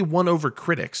only won over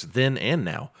critics then and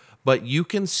now, but you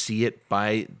can see it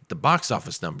by the box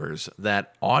office numbers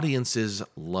that audiences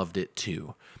loved it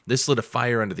too. This lit a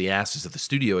fire under the asses of the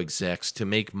studio execs to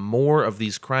make more of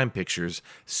these crime pictures,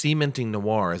 cementing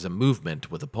noir as a movement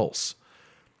with a pulse.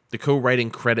 The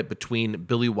co-writing credit between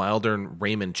Billy Wilder and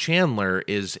Raymond Chandler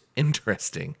is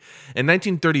interesting. In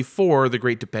 1934, the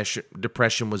Great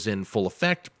Depression was in full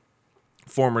effect.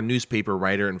 Former newspaper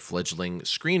writer and fledgling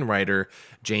screenwriter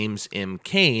James M.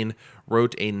 Cain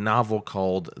wrote a novel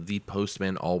called The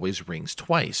Postman Always Rings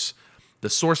Twice, the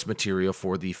source material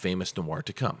for the famous noir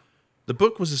to come. The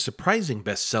book was a surprising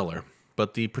bestseller,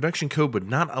 but the production code would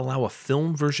not allow a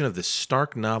film version of this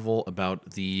stark novel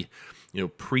about the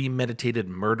premeditated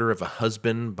murder of a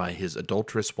husband by his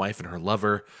adulterous wife and her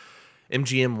lover.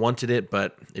 MGM wanted it,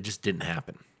 but it just didn't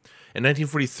happen. In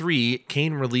 1943,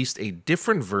 Cain released a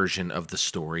different version of the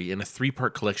story in a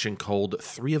 3-part collection called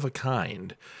Three of a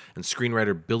Kind, and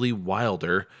screenwriter Billy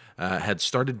Wilder had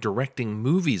started directing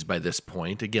movies by this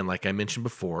point. Again, like I mentioned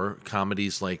before,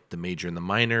 comedies like The Major and the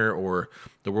Minor or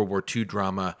the World War II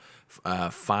drama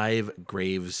Five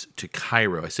Graves to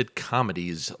Cairo. I said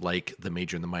comedies like The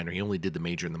Major and the Minor. He only did The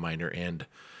Major and the Minor and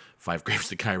Five Graves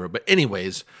to Cairo. But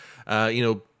anyways,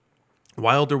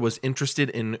 Wilder was interested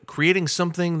in creating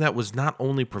something that was not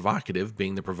only provocative,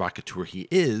 being the provocateur he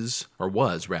is, or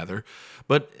was rather,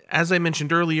 but as I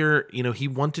mentioned earlier, he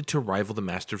wanted to rival the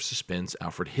master of suspense,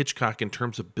 Alfred Hitchcock, in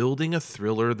terms of building a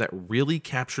thriller that really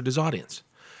captured his audience.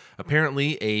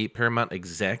 Apparently, a Paramount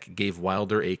exec gave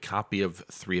Wilder a copy of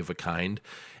Three of a Kind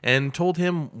and told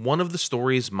him one of the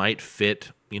stories might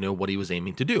fit, what he was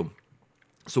aiming to do.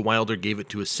 So Wilder gave it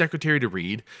to his secretary to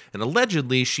read, and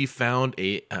allegedly she was found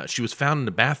in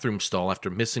a bathroom stall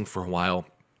after missing for a while.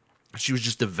 She was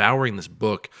just devouring this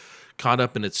book, caught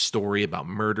up in its story about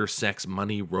murder, sex,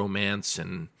 money, romance,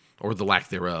 or the lack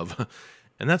thereof.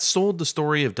 And that sold the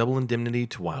story of Double Indemnity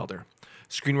to Wilder.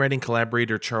 Screenwriting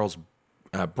collaborator Charles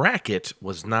Brackett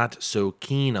was not so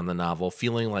keen on the novel,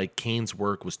 feeling like Cain's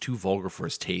work was too vulgar for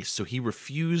his taste, so he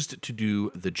refused to do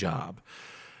the job.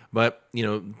 But,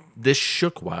 this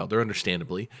shook Wilder,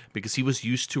 understandably, because he was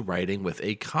used to writing with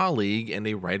a colleague, and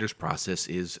a writer's process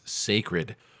is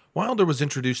sacred. Wilder was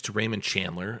introduced to Raymond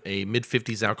Chandler, a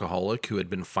mid-50s alcoholic who had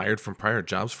been fired from prior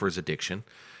jobs for his addiction,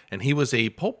 and he was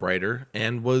a pulp writer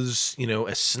and was,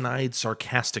 a snide,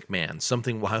 sarcastic man,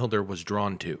 something Wilder was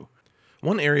drawn to.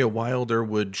 One area Wilder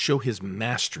would show his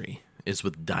mastery is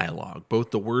with dialogue,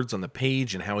 both the words on the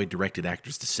page and how he directed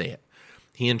actors to say it.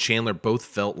 He and Chandler both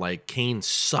felt like Cain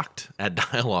sucked at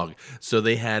dialogue, so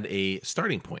they had a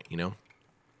starting point,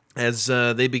 As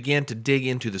they began to dig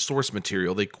into the source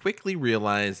material, they quickly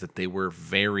realized that they were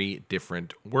very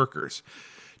different workers.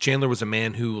 Chandler was a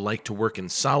man who liked to work in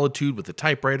solitude with a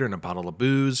typewriter and a bottle of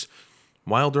booze,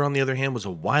 Wilder, on the other hand, was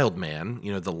a wild man,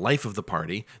 the life of the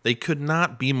party. They could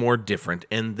not be more different,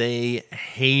 and they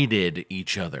hated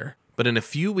each other. But in a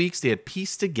few weeks, they had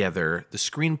pieced together the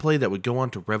screenplay that would go on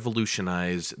to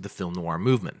revolutionize the film noir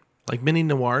movement. Like many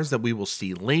noirs that we will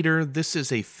see later, this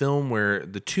is a film where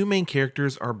the two main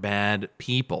characters are bad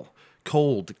people,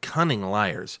 cold, cunning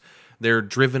liars. They're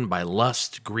driven by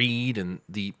lust, greed, and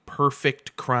the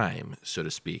perfect crime, so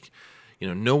to speak.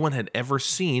 No one had ever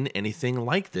seen anything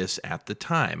like this at the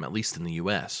time, at least in the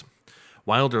US.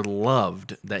 Wilder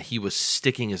loved that he was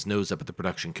sticking his nose up at the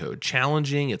production code,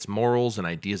 challenging its morals and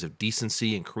ideas of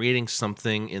decency and creating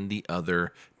something in the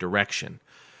other direction.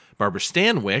 Barbara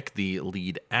Stanwyck, the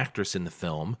lead actress in the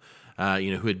film,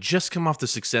 who had just come off the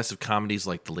success of comedies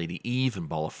like The Lady Eve and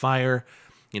Ball of Fire,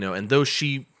 and though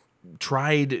she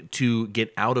tried to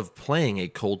get out of playing a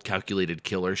cold, calculated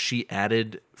killer, she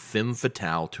added femme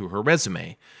fatale to her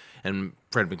resume. And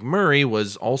Fred MacMurray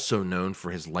was also known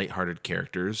for his lighthearted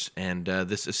characters, and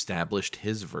this established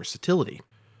his versatility.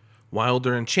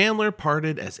 Wilder and Chandler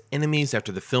parted as enemies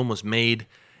after the film was made,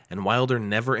 and Wilder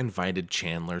never invited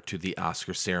Chandler to the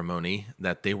Oscar ceremony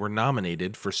that they were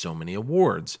nominated for so many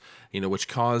awards, which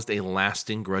caused a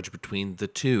lasting grudge between the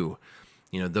two.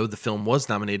 Though the film was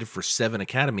nominated for 7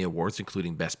 Academy Awards,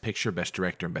 including Best Picture, Best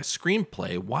Director, and Best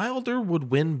Screenplay, Wilder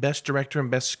would win Best Director and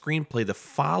Best Screenplay the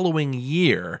following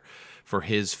year for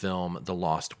his film The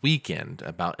Lost Weekend,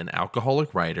 about an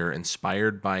alcoholic writer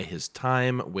inspired by his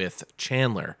time with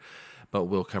Chandler. But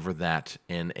we'll cover that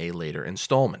in a later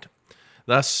installment.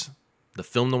 Thus, the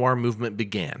film noir movement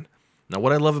began. Now,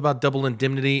 what I love about Double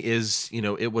Indemnity is,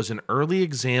 it was an early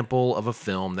example of a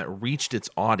film that reached its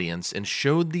audience and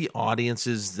showed the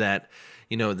audiences that,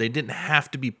 they didn't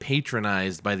have to be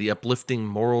patronized by the uplifting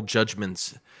moral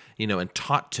judgments, and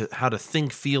taught to how to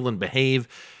think, feel, and behave.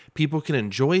 People can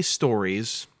enjoy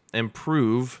stories and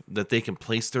prove that they can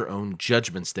place their own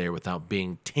judgments there without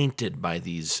being tainted by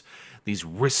these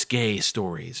risque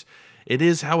stories. It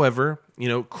is, however,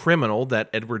 criminal that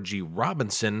Edward G.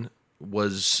 Robinson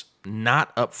was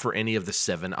not up for any of the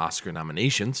 7 Oscar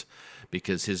nominations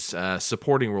because his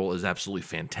supporting role is absolutely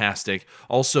fantastic.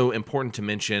 Also important to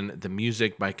mention the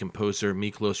music by composer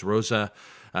Miklos Rosa,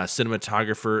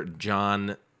 cinematographer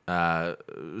John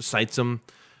Seitzum,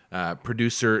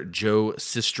 producer Joe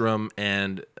Sistrom,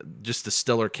 and just the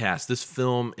stellar cast. This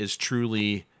film is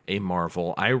truly a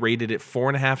marvel. I rated it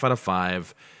 4.5 out of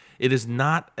 5. It is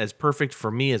not as perfect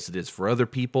for me as it is for other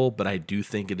people, but I do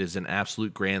think it is an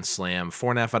absolute grand slam.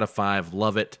 4.5 out of 5,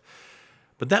 love it.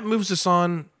 But that moves us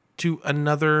on to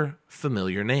another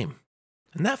familiar name.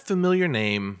 And that familiar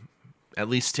name, at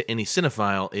least to any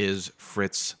cinephile, is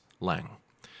Fritz Lang.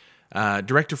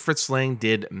 Director Fritz Lang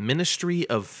did Ministry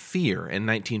of Fear in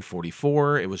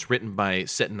 1944. It was written by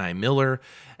Seton Miller,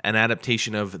 an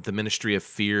adaptation of The Ministry of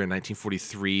Fear in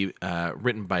 1943,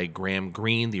 written by Graham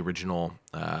Greene, the original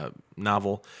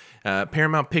novel.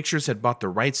 Paramount Pictures had bought the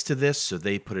rights to this, so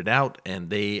they put it out, and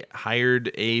they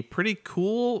hired a pretty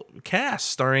cool cast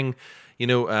starring,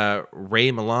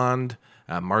 Ray Milland,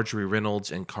 Marjorie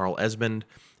Reynolds, and Carl Esmond.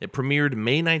 It premiered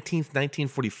May 19th,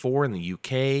 1944 in the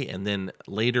UK, and then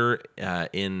later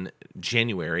in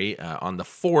January on the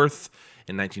 4th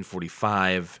in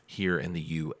 1945 here in the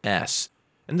US.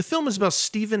 And the film is about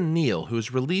Stephen Neal, who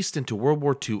is released into World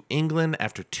War II England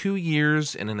after 2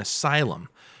 years in an asylum.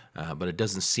 But it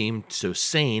doesn't seem so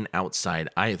sane outside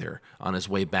either. On his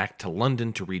way back to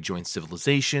London to rejoin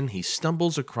civilization, he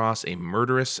stumbles across a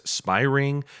murderous spy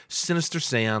ring, sinister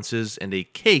seances, and a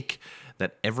cake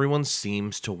that everyone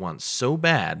seems to want so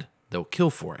bad they'll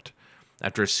kill for it.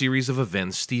 After a series of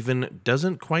events, Stephen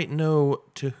doesn't quite know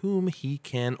to whom he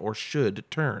can or should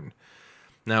turn.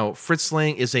 Now, Fritz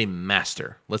Lang is a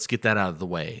master. Let's get that out of the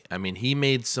way. I mean, he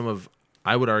made some of,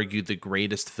 I would argue, the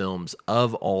greatest films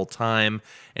of all time,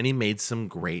 and he made some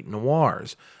great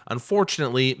noirs.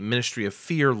 Unfortunately, Ministry of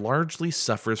Fear largely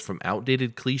suffers from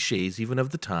outdated cliches even of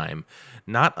the time,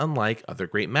 not unlike other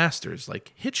great masters,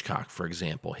 like Hitchcock, for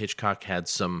example. Hitchcock had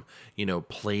some,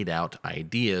 played out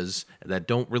ideas that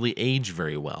don't really age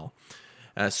very well.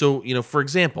 So, for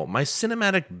example, my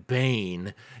cinematic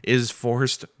bane is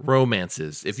forced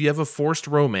romances. If you have a forced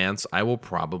romance, I will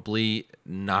probably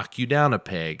knock you down a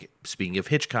peg. Speaking of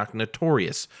Hitchcock,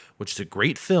 Notorious, which is a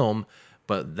great film,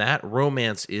 but that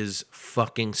romance is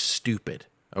fucking stupid,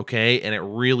 okay? And it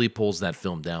really pulls that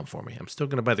film down for me. I'm still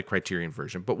going to buy the Criterion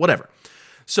version, but whatever.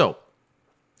 So,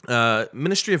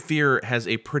 Ministry of Fear has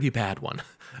a pretty bad one.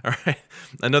 All right.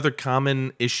 Another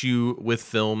common issue with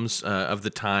films of the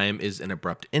time is an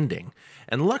abrupt ending.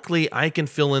 And luckily, I can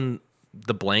fill in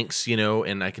the blanks,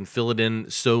 and I can fill it in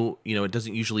so, it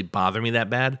doesn't usually bother me that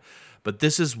bad. but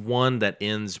this is one that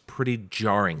ends pretty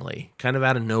jarringly, kind of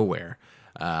out of nowhere.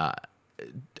 I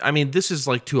mean, this is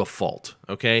like to a fault,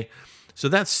 okay? So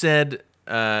that said,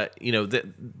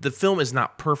 the film is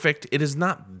not perfect. It is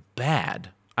not bad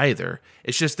either.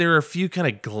 It's just there are a few kind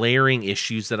of glaring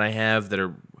issues that I have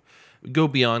that go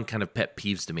beyond kind of pet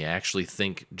peeves to me. I actually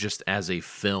think just as a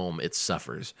film, it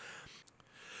suffers.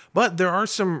 But there are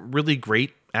some really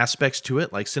great aspects to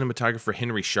it, like cinematographer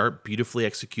Henry Sharp beautifully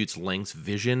executes Lang's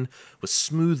vision with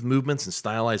smooth movements and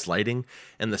stylized lighting,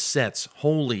 and the sets,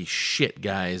 holy shit,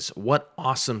 guys, what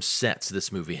awesome sets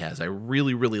this movie has. I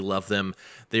really, really love them.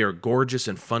 They are gorgeous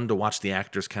and fun to watch the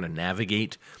actors kind of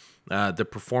navigate. The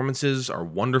performances are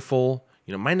wonderful,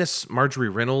 minus Marjorie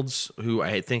Reynolds, who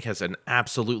I think has an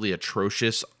absolutely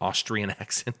atrocious Austrian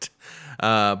accent.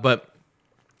 But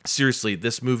seriously,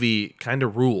 this movie kind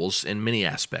of rules in many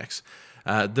aspects.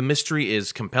 The mystery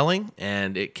is compelling,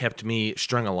 and it kept me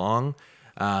strung along.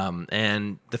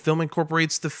 And the film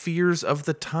incorporates the fears of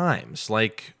the times.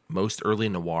 Like most early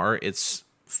noir, it's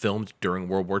filmed during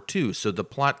World War II. So the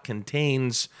plot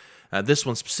contains, this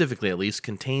one specifically at least,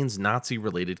 contains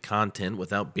Nazi-related content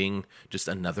without being just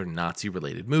another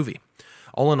Nazi-related movie.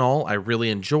 All in all, I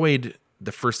really enjoyed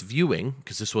the first viewing,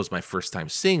 because this was my first time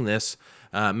seeing this,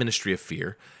 Ministry of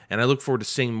Fear. And I look forward to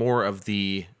seeing more of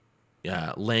the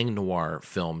Lang noir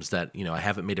films that I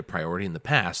haven't made a priority in the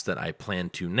past that I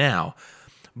plan to now.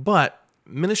 But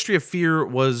Ministry of Fear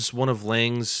was one of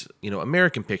Lang's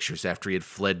American pictures after he had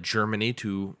fled Germany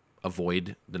to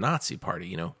avoid the Nazi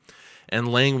Party. And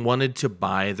Lang wanted to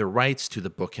buy the rights to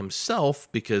the book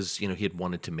himself because he had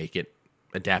wanted to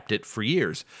adapt it for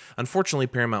years. Unfortunately,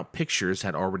 Paramount Pictures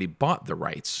had already bought the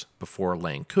rights before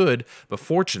Lang could, but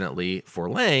fortunately for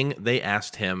Lang, they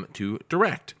asked him to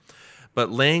direct.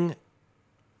 But Lang,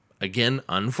 again,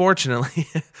 unfortunately,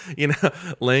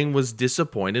 Lang was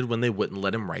disappointed when they wouldn't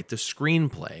let him write the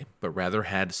screenplay, but rather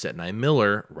had Setnai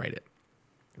Miller write it.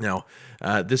 Now,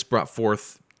 this brought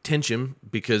forth tension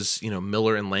because,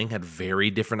 Miller and Lang had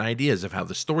very different ideas of how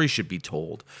the story should be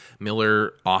told.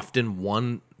 Miller often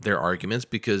won their arguments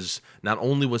because not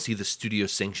only was he the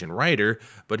studio-sanctioned writer,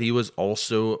 but he was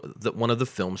also one of the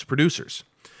film's producers.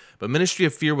 But Ministry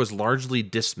of Fear was largely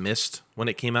dismissed when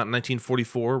it came out in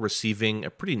 1944, receiving a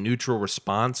pretty neutral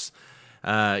response.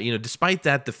 Despite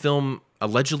that, the film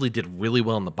allegedly did really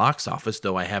well in the box office,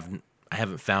 though I haven't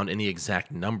found any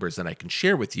exact numbers that I can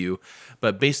share with you.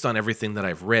 But based on everything that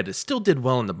I've read, it still did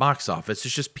well in the box office.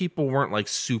 It's just people weren't like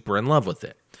super in love with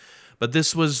it. But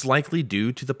this was likely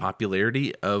due to the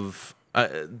popularity of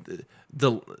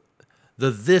the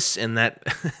this in that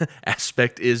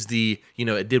aspect is it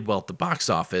did well at the box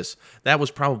office. That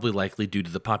was probably likely due to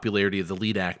the popularity of the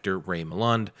lead actor, Ray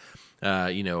Milland,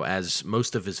 as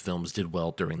most of his films did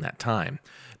well during that time.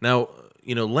 Now,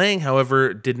 Lang,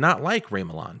 however, did not like Ray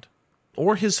Milland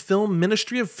or his film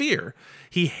Ministry of Fear.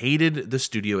 He hated the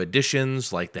studio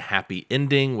editions, like the happy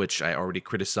ending, which I already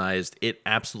criticized. It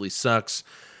absolutely sucks.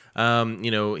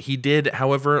 He did,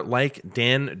 however, like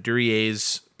Dan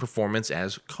Durier's performance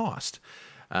as Cost,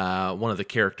 one of the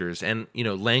characters. And,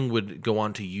 Lang would go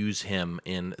on to use him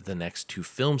in the next two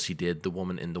films he did, The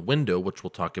Woman in the Window, which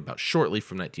we'll talk about shortly,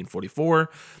 from 1944,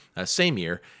 same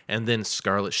year, and then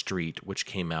Scarlet Street, which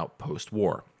came out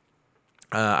post-war.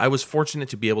 I was fortunate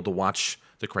to be able to watch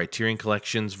the Criterion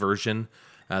Collection's version,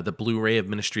 the Blu-ray of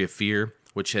Ministry of Fear,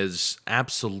 which has an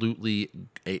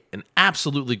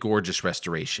absolutely gorgeous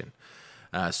restoration.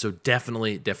 So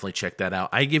definitely check that out.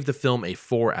 I gave the film a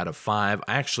 4 out of 5.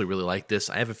 I actually really like this.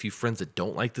 I have a few friends that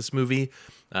don't like this movie,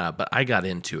 but I got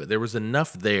into it. There was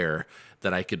enough there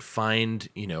that I could find,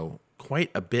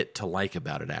 quite a bit to like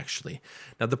about it, actually.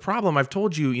 Now, the problem, I've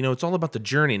told you, it's all about the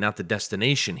journey, not the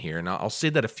destination here. And I'll say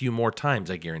that a few more times,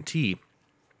 I guarantee.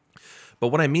 But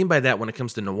what I mean by that when it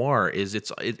comes to noir is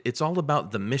it's all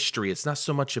about the mystery. It's not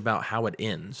so much about how it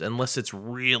ends, unless it's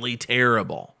really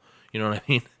terrible. You know what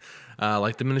I mean?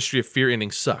 Like the Ministry of Fear ending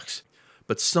sucks.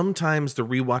 But sometimes the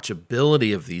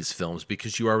rewatchability of these films,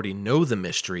 because you already know the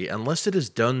mystery, unless it is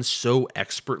done so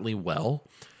expertly well,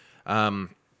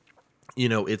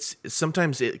 it's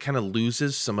sometimes it kind of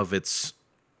loses some of its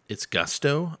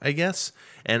gusto, I guess.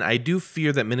 And I do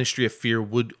fear that Ministry of Fear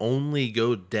would only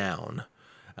go down,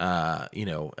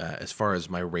 as far as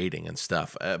my rating and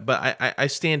stuff. But I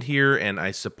stand here and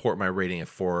I support my rating at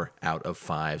 4 out of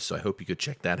 5. So I hope you could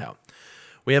check that out.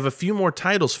 We have a few more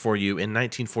titles for you in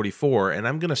 1944, and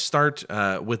I'm going to start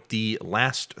with the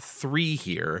last three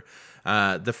here.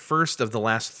 The first of the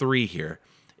last three here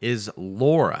is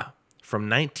Laura from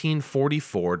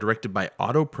 1944, directed by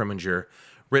Otto Preminger,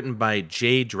 written by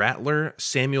Jay Dratler,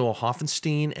 Samuel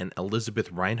Hoffenstein, and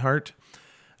Elizabeth Reinhardt.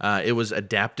 It was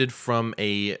adapted from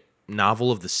a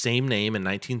novel of the same name in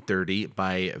 1930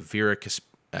 by Vera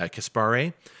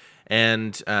Caspary.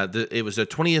 And it was a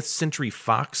 20th Century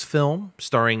Fox film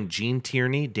starring Gene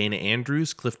Tierney, Dana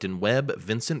Andrews, Clifton Webb,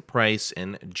 Vincent Price,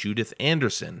 and Judith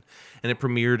Anderson. And it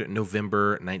premiered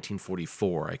November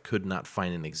 1944. I could not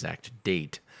find an exact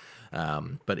date,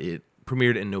 but it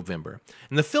premiered in November.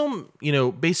 And the film,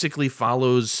 basically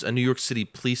follows a New York City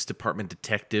Police Department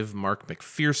detective, Mark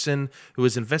McPherson, who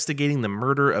is investigating the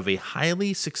murder of a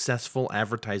highly successful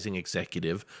advertising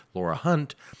executive, Laura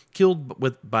Hunt, killed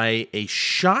by a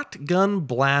shotgun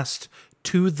blast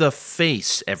to the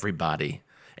face, everybody.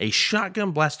 A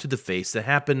shotgun blast to the face that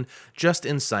happened just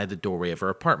inside the doorway of her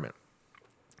apartment.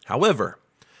 However,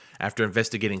 after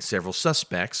investigating several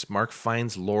suspects, Mark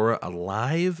finds Laura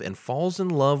alive and falls in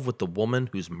love with the woman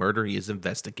whose murder he is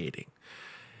investigating.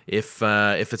 If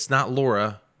it's not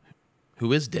Laura,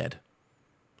 who is dead?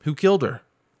 Who killed her?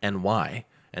 And why?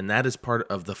 And that is part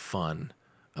of the fun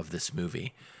of this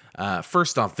movie.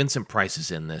 First off, Vincent Price is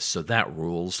in this, so that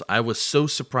rules. I was so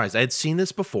surprised. I had seen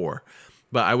this before,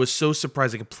 but I was so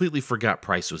surprised I completely forgot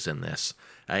Price was in this.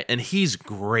 And he's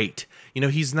great.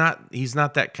 He's not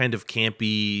that kind of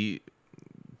campy,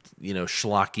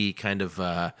 schlocky kind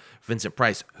of Vincent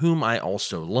Price, whom I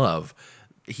also love.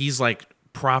 He's like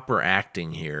proper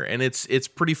acting here, and it's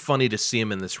pretty funny to see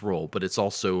him in this role, but it's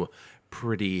also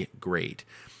pretty great.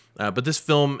 But this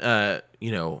film, as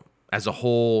a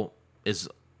whole, is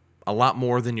a lot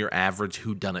more than your average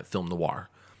whodunit film noir.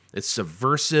 It's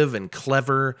subversive and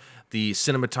clever. The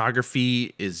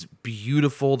cinematography is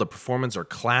beautiful. The performances are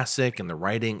classic, and the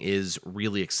writing is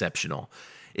really exceptional.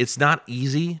 It's not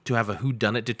easy to have a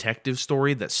whodunit detective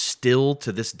story that still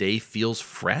to this day feels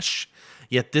fresh.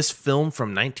 Yet this film from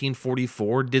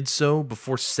 1944 did so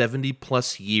before 70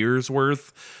 plus years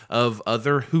worth of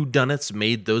other whodunits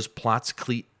made those plots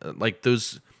cliche.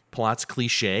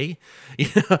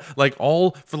 Like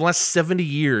all for the last 70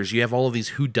 years, you have all of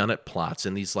these whodunit plots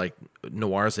and these like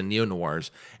noirs and neo-noirs,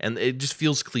 and it just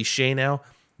feels cliche now.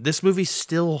 This movie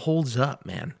still holds up,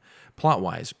 man,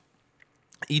 plot-wise.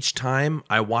 Each time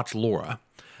I watch Laura,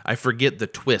 I forget the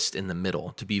twist in the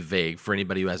middle, to be vague for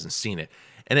anybody who hasn't seen it.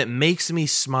 And it makes me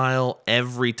smile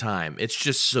every time. It's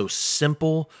just so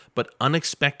simple, but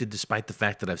unexpected despite the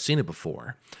fact that I've seen it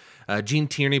before. Gene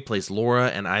Tierney plays Laura,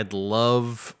 and I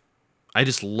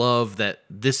just love that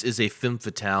this is a femme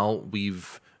fatale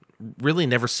we've really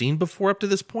never seen before up to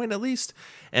this point, at least.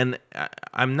 And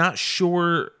I'm not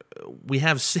sure we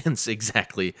have since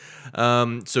exactly.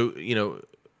 Also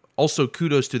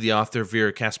kudos to the author,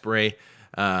 Vera Caspary,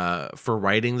 for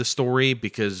writing the story,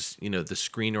 because, the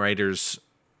screenwriters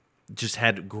just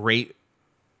had great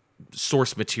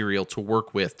source material to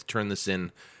work with to turn this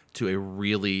into a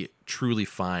really, truly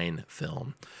fine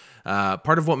film.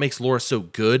 Part of what makes Laura so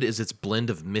good is its blend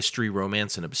of mystery,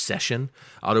 romance, and obsession.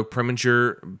 Otto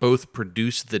Preminger both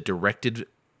produced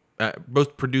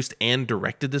and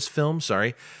directed this film,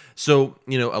 So,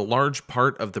 a large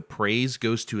part of the praise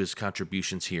goes to his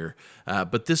contributions here.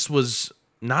 But this was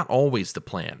not always the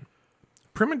plan.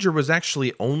 Preminger was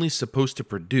actually only supposed to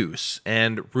produce,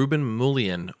 and Ruben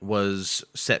Mullion was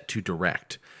set to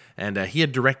direct. And he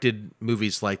had directed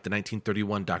movies like the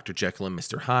 1931 Dr. Jekyll and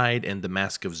Mr. Hyde and The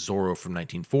Mask of Zorro from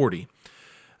 1940.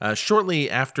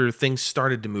 Shortly after things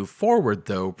started to move forward,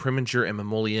 though, Preminger and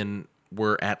Mullion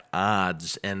were at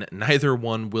odds, and neither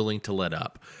one willing to let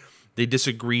up. They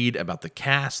disagreed about the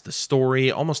cast, the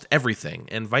story, almost everything,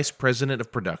 and Vice President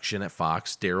of Production at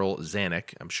Fox, Darryl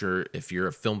Zanuck, I'm sure if you're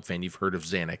a film fan, you've heard of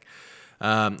Zanuck,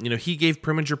 he gave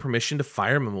Preminger permission to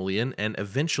fire Mullion and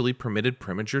eventually permitted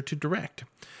Preminger to direct.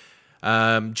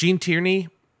 Gene Tierney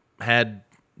had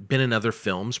been in other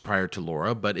films prior to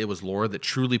Laura, but it was Laura that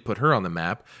truly put her on the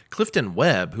map. Clifton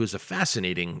Webb, who is a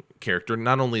fascinating character,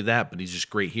 not only that, but he's just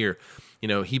great here.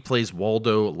 He plays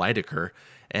Waldo Lydecker,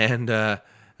 and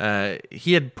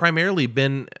he had primarily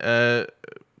been a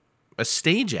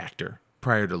stage actor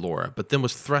prior to Laura, but then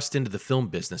was thrust into the film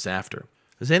business after.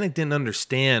 Zanuck didn't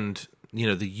understand,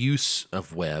 the use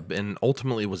of Webb, and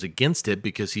ultimately was against it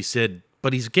because he said,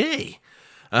 but he's gay.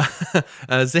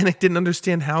 Zanuck didn't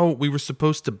understand how we were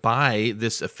supposed to buy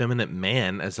this effeminate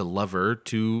man as a lover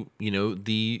to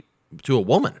a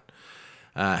woman.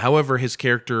 However, his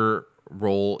character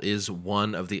role is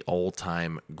one of the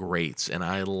all-time greats, and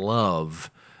I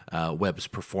love Webb's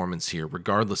performance here,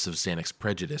 regardless of Zanuck's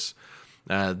prejudice.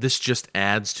 This just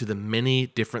adds to the many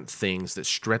different things that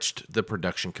stretched the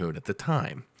production code at the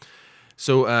time.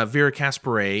 So Vera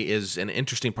Caspary is an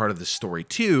interesting part of this story,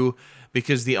 too,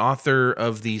 because the author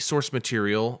of the source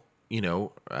material,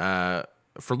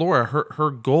 for Laura, her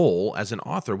goal as an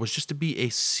author was just to be a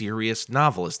serious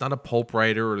novelist, not a pulp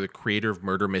writer or the creator of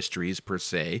murder mysteries per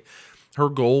se. Her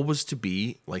goal was to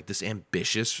be like this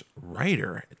ambitious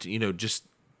writer, just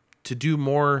to do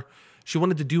more. She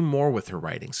wanted to do more with her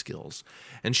writing skills,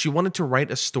 and she wanted to write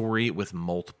a story with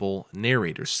multiple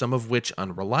narrators, some of which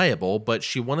unreliable, but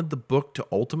she wanted the book to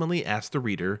ultimately ask the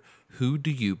reader, who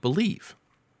do you believe?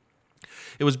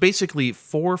 It was basically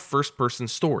 4 first-person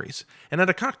stories, and at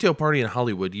a cocktail party in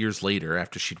Hollywood years later,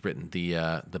 after she'd written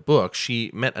the book, she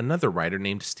met another writer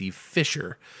named Steve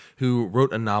Fisher, who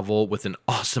wrote a novel with an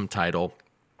awesome title.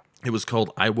 It was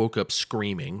called I Woke Up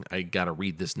Screaming. I got to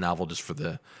read this novel just for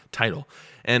the title.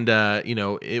 And,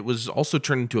 it was also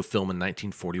turned into a film in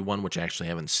 1941, which I actually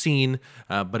haven't seen,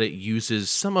 but it uses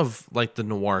some of like the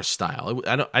noir style.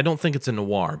 I don't think it's a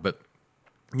noir, but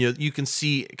you can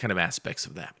see kind of aspects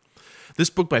of that. This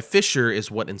book by Fisher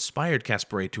is what inspired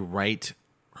Caspere to write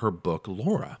her book,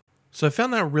 Laura. So I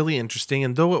found that really interesting,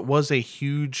 and though it was a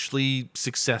hugely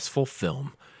successful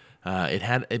film, it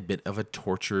had a bit of a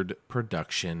tortured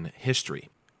production history.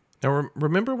 Now,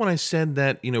 remember when I said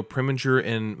that, Preminger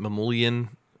and Mamoulian,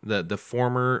 the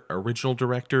former original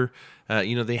director,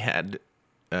 they had,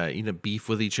 beef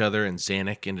with each other, and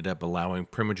Zanuck ended up allowing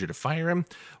Preminger to fire him?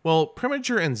 Well,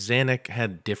 Preminger and Zanuck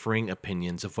had differing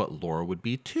opinions of what Laura would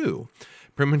be too.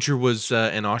 Preminger was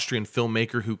an Austrian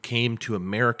filmmaker who came to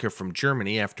America from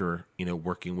Germany after,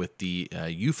 working with the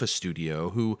UFA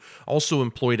studio, who also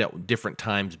employed at different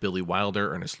times Billy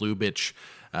Wilder, Ernest Lubitsch,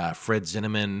 Fred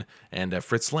Zinnemann, and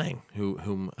Fritz Lang,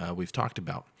 whom we've talked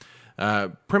about.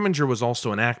 Preminger was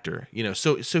also an actor,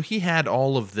 so he had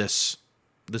all of this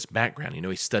background.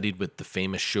 He studied with the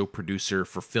famous show producer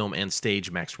for film and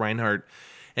stage, Max Reinhardt,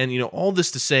 and all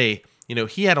this to say,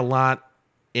 he had a lot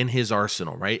in his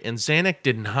arsenal, right? And Zanuck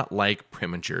did not like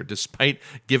Preminger, despite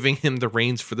giving him the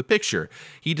reins for the picture.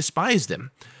 He despised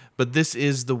him. But this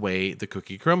is the way the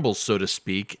cookie crumbles, so to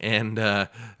speak, and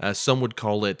some would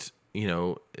call it,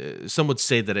 some would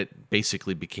say that it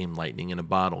basically became lightning in a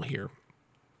bottle here.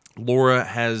 Laura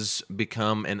has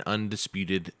become an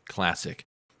undisputed classic.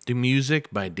 The music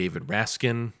by David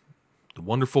Raskin, the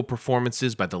wonderful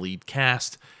performances by the lead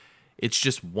cast, it's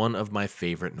just one of my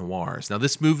favorite noirs. Now,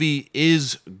 this movie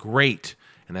is great.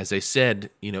 And as I said,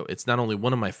 it's not only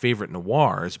one of my favorite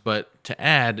noirs, but to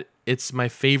add, it's my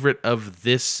favorite of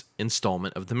this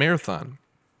installment of the marathon.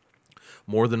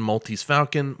 More than Maltese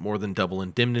Falcon, more than Double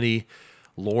Indemnity,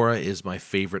 Laura is my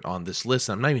favorite on this list.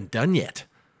 I'm not even done yet.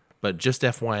 But just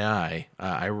FYI,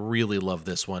 I really love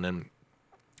this one. And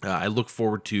I look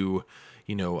forward to,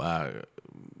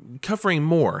 covering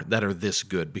more that are this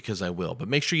good, because I will. But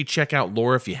make sure you check out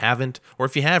Laura if you haven't, or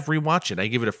if you have, rewatch it. I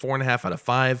give it a 4.5 out of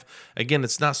 5. Again,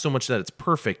 it's not so much that it's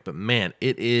perfect, but man,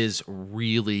 it is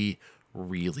really,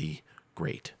 really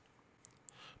great.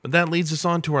 But that leads us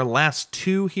on to our last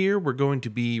 2 here. We're going to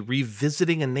be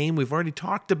revisiting a name we've already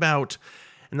talked about,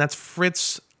 and that's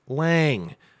Fritz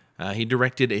Lang. He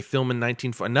directed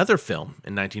another film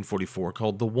in 1944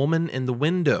 called The Woman in the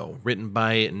Window, written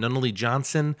by Nunnally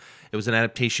Johnson. It was an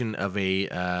adaptation of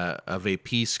a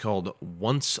piece called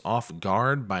Once Off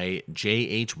Guard by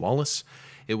J.H. Wallace.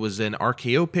 It was an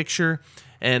RKO picture,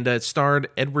 and it starred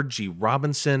Edward G.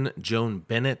 Robinson, Joan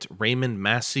Bennett, Raymond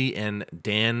Massey, and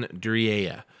Dan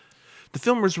Duryea. The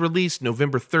film was released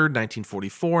November 3rd,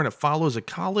 1944, and it follows a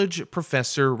college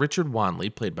professor, Richard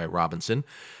Wanley, played by Robinson,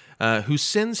 who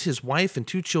sends his wife and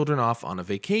 2 children off on a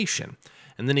vacation.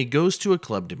 And then he goes to a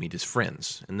club to meet his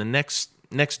friends. And the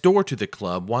next door to the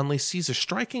club, Wanley sees a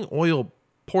striking oil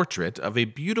portrait of a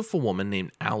beautiful woman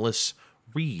named Alice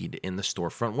Reed in the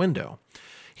storefront window.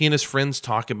 He and his friends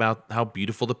talk about how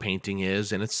beautiful the painting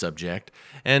is and its subject.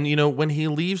 And, when he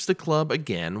leaves the club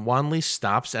again, Wanley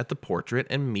stops at the portrait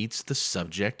and meets the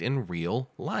subject in real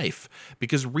life,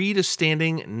 because Reed is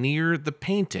standing near the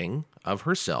painting of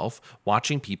herself,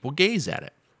 watching people gaze at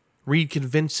it. Reed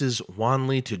convinces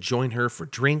Wanley to join her for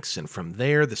drinks, and from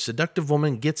there, the seductive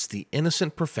woman gets the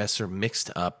innocent professor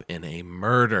mixed up in a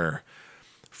murder.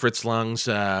 Fritz Lang's,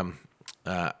 I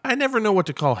never know what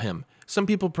to call him. Some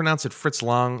people pronounce it Fritz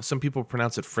Lang. Some people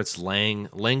pronounce it Fritz Lang.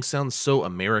 Lang sounds so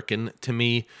American to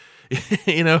me,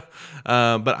 but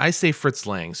I say Fritz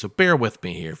Lang, so bear with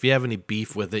me here. If you have any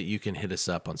beef with it, you can hit us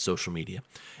up on social media.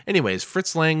 Anyways,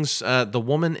 Fritz Lang's The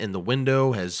Woman in the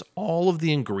Window has all of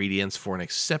the ingredients for an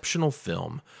exceptional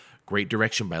film. Great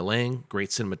direction by Lang,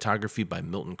 great cinematography by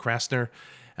Milton Krasner,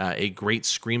 a great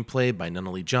screenplay by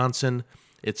Nunnally Johnson.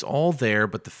 It's all there,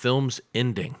 but the film's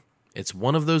ending, It's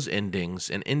one of those endings,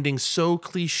 an ending so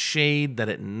cliched that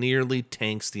it nearly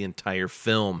tanks the entire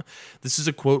film. This is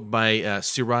a quote by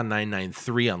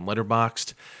Sirah993 on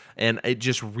Letterboxd, and it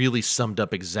just really summed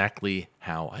up exactly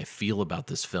how I feel about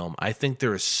this film. I think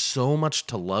there is so much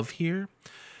to love here.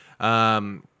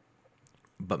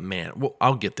 But man, well,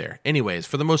 I'll get there. Anyways,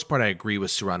 for the most part, I agree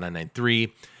with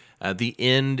Sirah993. The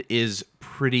end is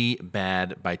pretty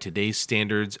bad by today's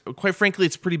standards. Quite frankly,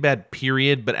 it's pretty bad,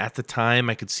 period. But at the time,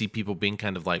 I could see people being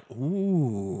kind of like,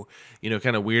 ooh,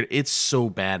 kind of weird. It's so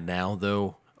bad now,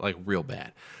 though, like real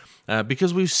bad.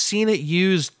 Because we've seen it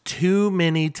used too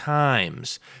many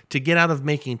times to get out of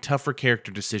making tougher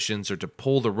character decisions or to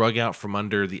pull the rug out from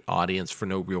under the audience for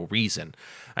no real reason.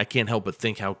 I can't help but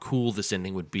think how cool this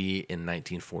ending would be in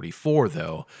 1944,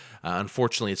 though.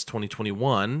 Unfortunately, it's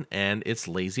 2021, and it's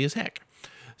lazy as heck.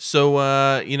 So,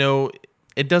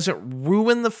 it doesn't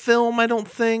ruin the film, I don't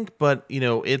think, but,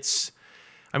 it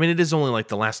is only like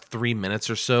the last 3 minutes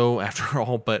or so after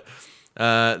all, but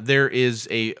there is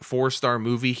a 4-star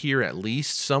movie here at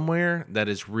least somewhere that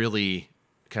is really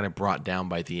kind of brought down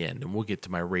by the end, and we'll get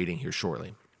to my rating here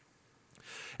shortly.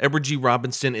 Edward G.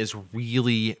 Robinson is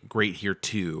really great here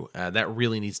too. That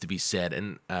really needs to be said.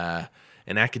 And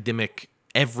an academic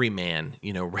everyman,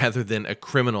 rather than a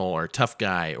criminal or a tough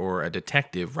guy or a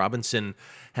detective, Robinson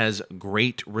has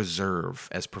great reserve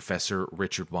as Professor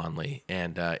Richard Wanley,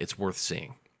 and it's worth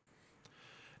seeing.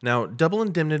 Now, Double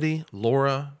Indemnity,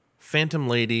 Laura, Phantom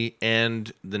Lady,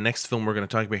 and the next film we're going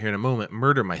to talk about here in a moment,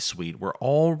 Murder, My Sweet, were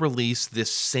all released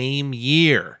this same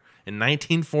year in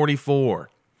 1944.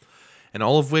 And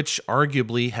all of which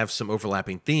arguably have some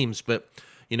overlapping themes, but,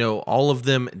 all of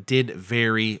them did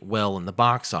very well in the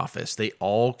box office. They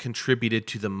all contributed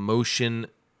to the motion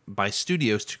by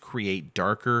studios to create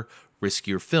darker,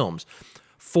 riskier films.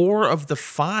 4 of the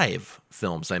 5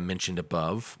 films I mentioned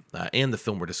above, and the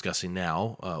film we're discussing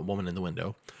now, Woman in the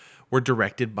Window, were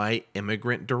directed by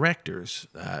immigrant directors.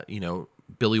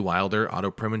 Billy Wilder,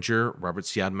 Otto Preminger, Robert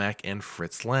Siodmak, and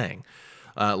Fritz Lang.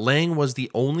 Lang was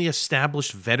the only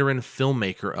established veteran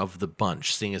filmmaker of the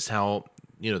bunch, seeing as how,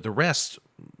 the rest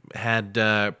had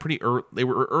they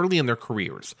were early in their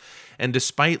careers. And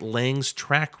despite Lang's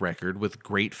track record with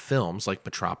great films like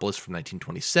Metropolis from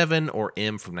 1927 or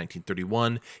M from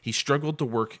 1931, he struggled to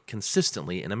work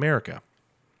consistently in America.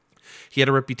 He had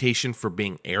a reputation for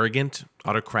being arrogant,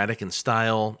 autocratic in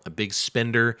style, a big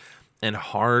spender, and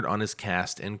hard on his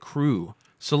cast and crew.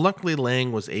 So luckily,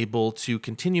 Lang was able to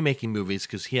continue making movies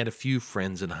because he had a few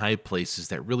friends in high places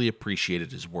that really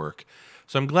appreciated his work.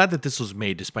 So I'm glad that this was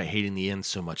made despite hating the end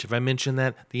so much. If I mention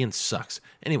that, the end sucks.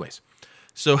 Anyways,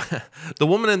 so The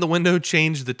Woman in the Window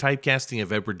changed the typecasting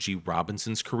of Edward G.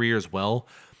 Robinson's career as well.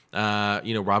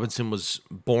 Robinson was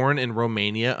born in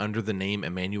Romania under the name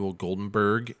Emanuel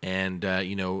Goldenberg, and,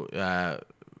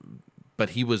 but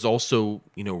he was also,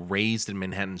 raised in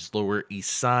Manhattan's Lower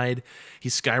East Side. He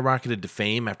skyrocketed to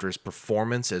fame after his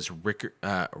performance as Rico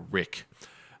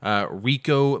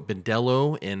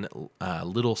Bendello in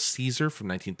Little Caesar from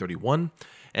 1931.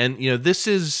 And, this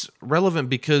is relevant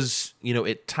because,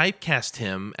 it typecast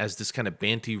him as this kind of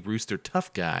banty rooster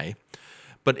tough guy.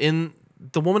 But in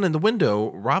The Woman in the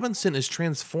Window, Robinson is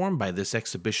transformed by this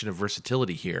exhibition of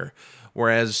versatility here.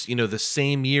 Whereas, the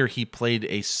same year he played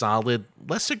a solid,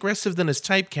 less aggressive than his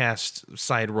typecast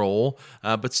side role,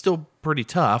 but still pretty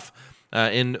tough,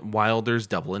 in Wilder's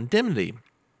Double Indemnity.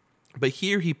 But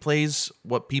here he plays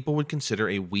what people would consider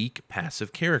a weak,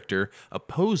 passive character,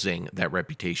 opposing that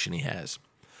reputation he has.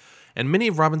 And many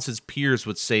of Robinson's peers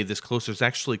would say this closer is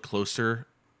actually closer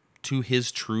to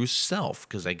his true self,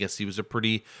 because I guess he was a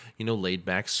pretty,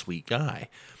 laid-back, sweet guy.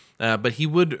 But he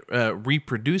would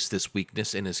reproduce this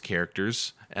weakness in his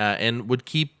characters, and would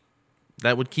keep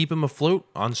him afloat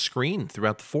on screen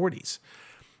throughout the 40s.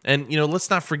 And, let's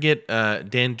not forget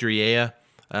Dan Dreja,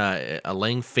 a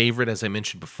Lang favorite, as I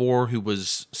mentioned before, who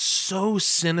was so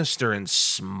sinister and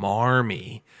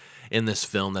smarmy in this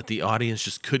film that the audience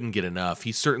just couldn't get enough.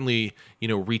 He certainly,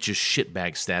 reaches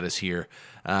shitbag status here,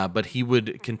 but he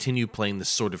would continue playing this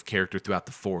sort of character throughout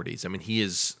the 40s. I mean, he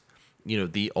is,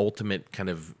 the ultimate kind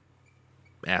of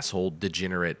asshole,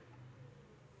 degenerate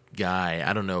guy.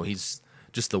 I don't know. He's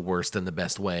just the worst in the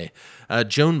best way.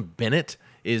 Joan Bennett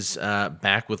is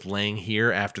back with Lang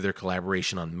here after their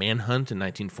collaboration on Manhunt in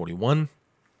 1941.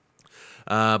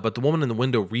 But The Woman in the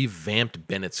Window revamped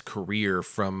Bennett's career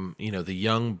from, the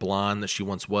young blonde that she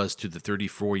once was to the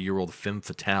 34-year-old femme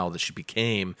fatale that she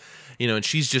became, and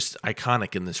she's just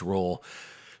iconic in this role.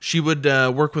 She would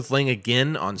work with Lang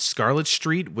again on Scarlet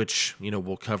Street, which,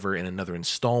 we'll cover in another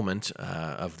installment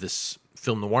of this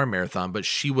film noir marathon, but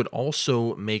she would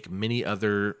also make many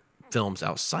other films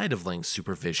outside of Lang's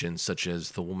supervision, such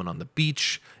as The Woman on the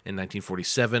Beach in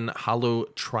 1947, Hollow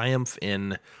Triumph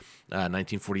in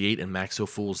 1948, and Max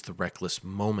O'Fool's The Reckless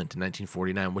Moment in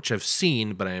 1949, which I've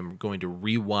seen, but I am going to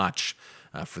rewatch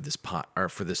for this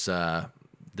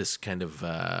kind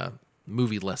of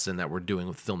movie lesson that we're doing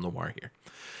with film noir here.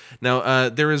 Now,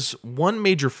 there is one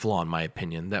major flaw, in my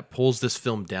opinion, that pulls this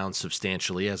film down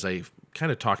substantially, as I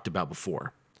kind of talked about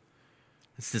before.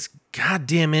 It's this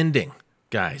goddamn ending,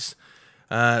 guys.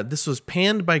 This was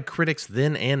panned by critics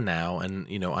then and now, and,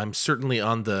 I'm certainly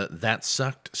on the that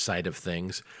sucked side of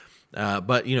things.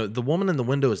 But, The Woman in the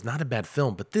Window is not a bad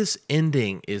film, but this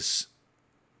ending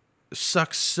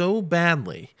sucks so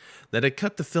badly that it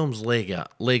cut the film's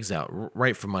legs out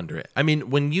right from under it. I mean,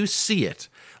 when you see it,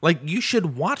 you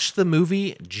should watch the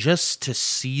movie just to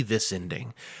see this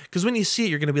ending. Because when you see it,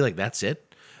 you're going to be like, that's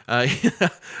it?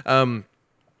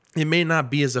 It may not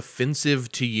be as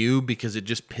offensive to you because it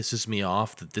just pisses me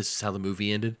off that this is how the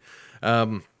movie ended.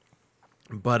 But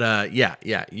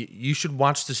you should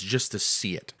watch this just to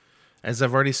see it. As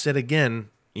I've already said again,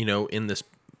 in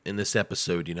this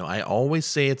episode, I always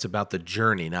say it's about the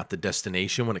journey, not the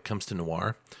destination when it comes to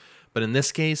noir. But in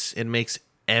this case, it makes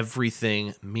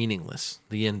everything meaningless.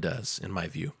 The end does, in my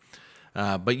view.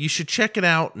 But you should check it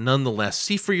out nonetheless.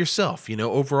 See for yourself.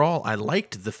 Overall, I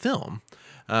liked the film.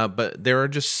 But there are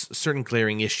just certain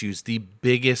glaring issues. The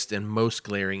biggest and most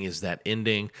glaring is that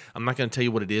ending. I'm not going to tell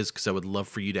you what it is because I would love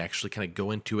for you to actually kind of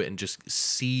go into it and just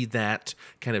see that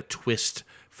kind of twist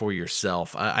for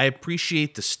yourself. I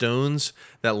appreciate the stones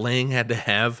that Lang had to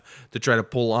have to try to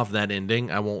pull off that ending.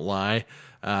 I won't lie.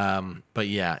 But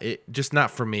yeah, it just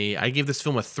not for me. I gave this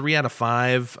film a 3 out of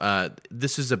 5.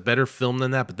 This is a better film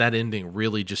than that, but that ending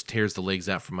really just tears the legs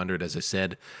out from under it, as I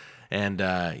said. And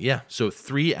so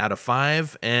 3 out of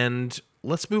 5. And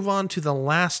let's move on to the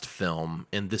last film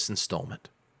in this installment.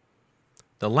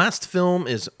 The last film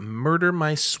is Murder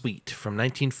My Sweet from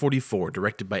 1944,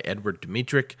 directed by Edward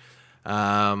Dmytryk.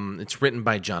 It's written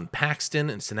by John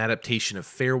Paxton. It's an adaptation of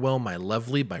Farewell, My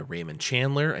Lovely by Raymond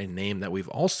Chandler, a name that we've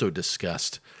also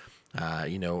discussed,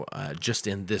 just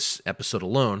in this episode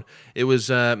alone. It was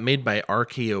made by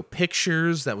RKO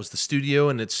Pictures. That was the studio,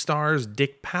 and it stars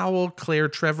Dick Powell, Claire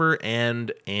Trevor,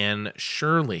 and Anne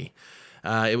Shirley.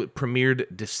 It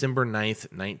premiered December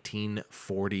 9th,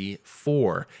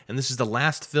 1944. And this is the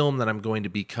last film that I'm going to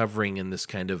be covering in this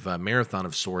kind of marathon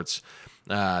of sorts.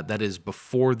 That is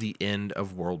before the end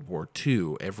of World War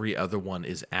II. Every other one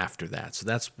is after that. So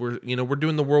that's where, we're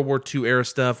doing the World War II era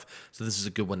stuff. So this is a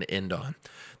good one to end on.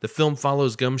 The film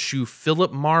follows gumshoe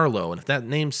Philip Marlowe. And if that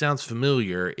name sounds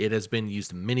familiar, it has been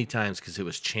used many times because it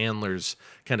was Chandler's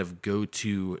kind of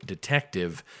go-to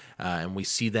detective. And we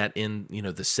see that in,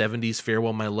 the 70s,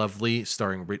 Farewell, My Lovely,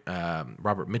 starring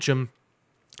Robert Mitchum.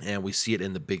 And we see it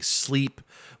in The Big Sleep,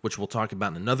 which we'll talk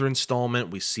about in another installment.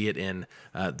 We see it in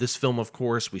this film, of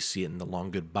course. We see it in The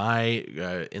Long Goodbye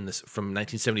from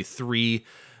 1973,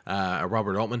 a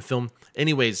Robert Altman film.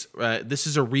 Anyways, this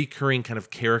is a recurring kind of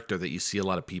character that you see a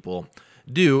lot of people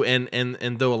do.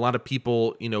 And though a lot of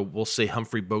people, will say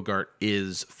Humphrey Bogart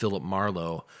is Philip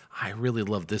Marlowe, I really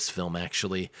love this film,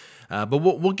 actually. But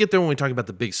we'll get there when we talk about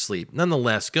The Big Sleep.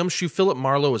 Nonetheless, gumshoe Philip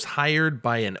Marlowe is hired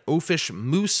by an oafish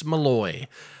Moose Malloy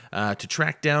to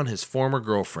track down his former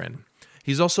girlfriend.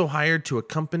 He's also hired to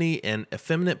accompany an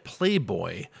effeminate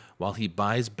playboy while he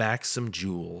buys back some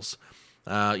jewels.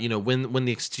 When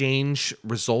the exchange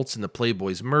results in the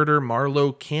playboy's murder,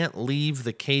 Marlowe can't leave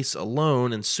the case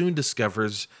alone and soon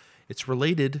discovers it's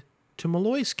related to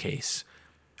Malloy's case.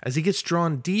 As he gets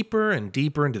drawn deeper and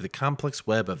deeper into the complex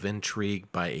web of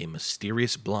intrigue by a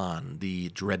mysterious blonde, the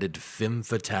dreaded femme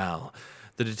fatale,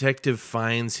 the detective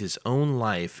finds his own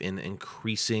life in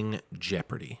increasing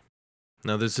jeopardy.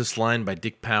 Now, there's this line by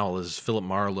Dick Powell as Philip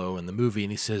Marlowe in the movie,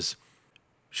 and he says,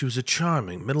 "She was a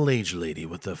charming, middle-aged lady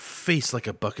with a face like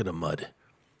a bucket of mud.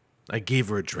 I gave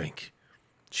her a drink.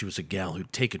 She was a gal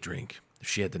who'd take a drink if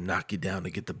she had to knock you down to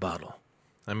get the bottle."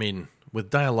 I mean, with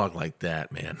dialogue like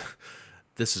that, man,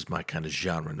 this is my kind of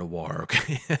genre noir,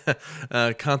 okay?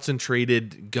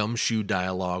 Concentrated gumshoe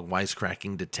dialogue,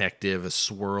 wisecracking detective, a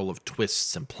swirl of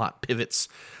twists and plot pivots,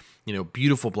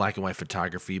 beautiful black and white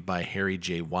photography by Harry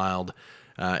J. Wild,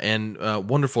 and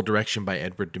wonderful direction by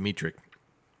Edward Dmytryk.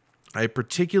 I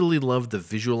particularly love the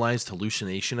visualized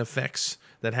hallucination effects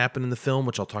that happen in the film,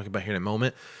 which I'll talk about here in a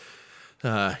moment.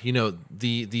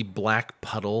 The black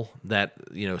puddle that,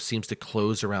 seems to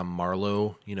close around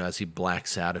Marlowe, as he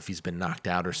blacks out if he's been knocked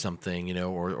out or something,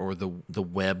 or the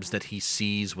webs that he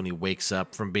sees when he wakes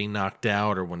up from being knocked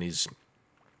out or when he's,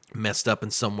 messed up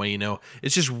in some way,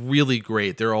 It's just really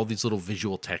great. There are all these little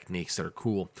visual techniques that are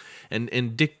cool.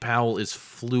 And Dick Powell is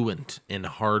fluent in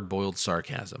hard-boiled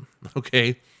sarcasm,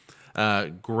 okay?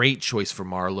 Great choice for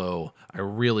Marlowe. I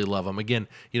really love him. Again,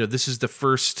 this is the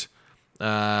first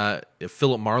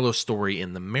Philip Marlowe story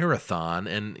in the marathon,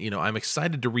 and I'm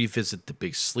excited to revisit The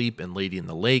Big Sleep and Lady in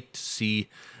the Lake to see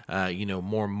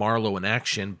more Marlowe in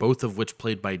action, both of which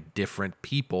played by different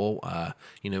people,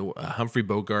 Humphrey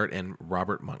Bogart and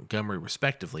Robert Montgomery,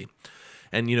 respectively.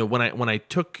 And when I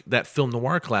took that film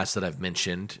noir class that I've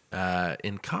mentioned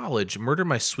in college, Murder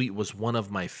My Sweet was one of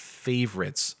my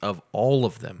favorites of all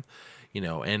of them,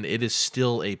 and it is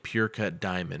still a pure cut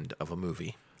diamond of a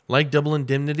movie. Like Double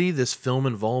Indemnity, this film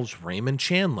involves Raymond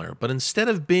Chandler, but instead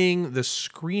of being the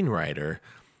screenwriter,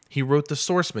 he wrote the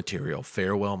source material,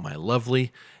 Farewell, My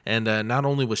Lovely, and not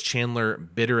only was Chandler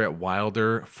bitter at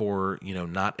Wilder for,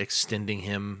 not extending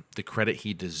him the credit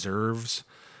he deserves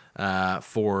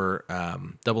for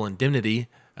Double Indemnity,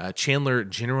 Chandler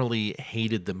generally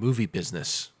hated the movie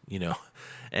business,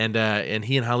 and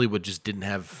he and Hollywood just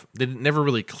never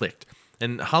really clicked.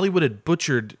 And Hollywood had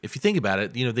butchered, if you think about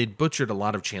it, they'd butchered a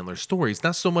lot of Chandler stories.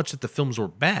 Not so much that the films were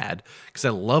bad, because I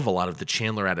love a lot of the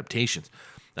Chandler adaptations.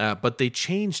 But they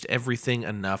changed everything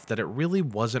enough that it really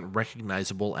wasn't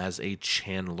recognizable as a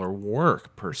Chandler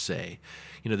work, per se.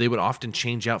 They would often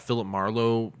change out Philip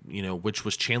Marlowe, which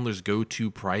was Chandler's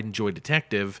go-to Pride and Joy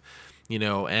detective,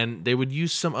 and they would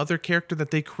use some other character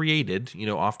that they created,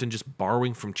 often just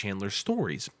borrowing from Chandler's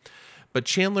stories. But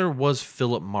Chandler was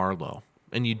Philip Marlowe,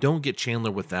 and you don't get Chandler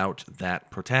without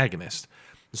that protagonist.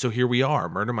 So here we are,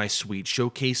 Murder My Sweet,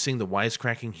 showcasing the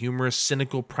wisecracking, humorous,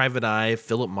 cynical, private eye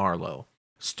Philip Marlowe.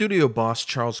 Studio boss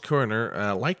Charles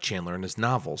Curner liked Chandler in his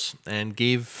novels and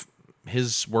gave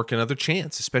his work another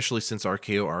chance, especially since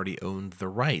RKO already owned the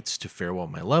rights to Farewell,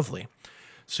 My Lovely.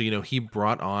 So, he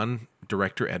brought on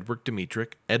director Edward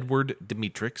Dmytryk,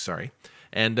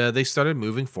 and they started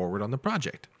moving forward on the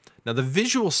project. Now, the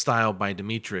visual style by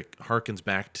Dmytryk harkens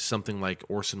back to something like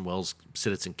Orson Welles'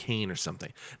 Citizen Kane or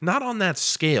something. Not on that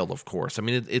scale, of course. I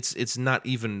mean, it's not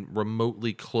even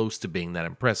remotely close to being that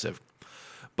impressive.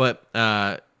 But,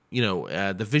 the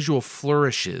visual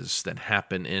flourishes that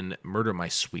happen in Murder My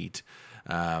Sweet,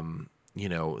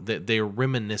 they're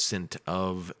reminiscent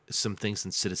of some things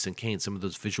in Citizen Kane. Some of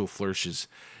those visual flourishes,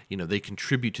 they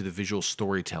contribute to the visual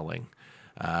storytelling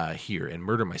here in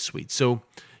Murder My Sweet. So,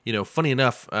 funny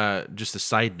enough, just a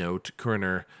side note,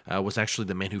 Curner was actually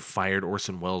the man who fired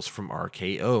Orson Welles from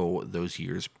RKO those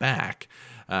years back,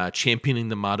 championing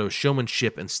the motto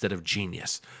showmanship instead of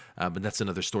genius. But that's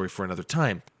another story for another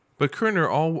time. But Curner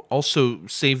also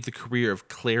saved the career of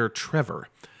Claire Trevor.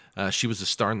 She was a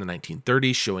star in the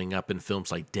 1930s, showing up in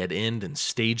films like Dead End and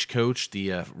Stagecoach,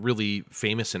 the really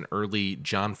famous and early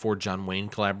John Ford, John Wayne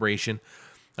collaboration,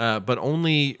 but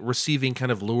only receiving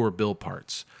kind of lower bill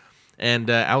parts. And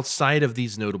outside of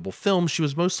these notable films, she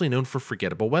was mostly known for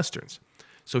forgettable westerns.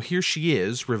 So here she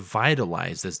is,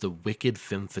 revitalized as the wicked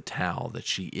femme fatale that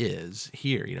she is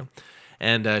here,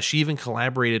 And she even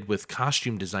collaborated with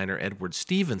costume designer Edward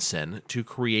Stevenson to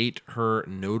create her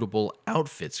notable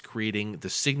outfits, creating the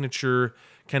signature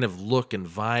kind of look and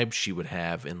vibe she would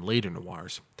have in later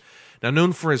noirs. Now,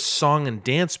 known for his song and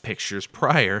dance pictures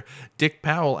prior, Dick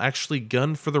Powell actually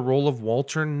gunned for the role of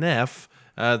Walter Neff,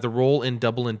 the role in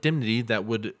Double Indemnity that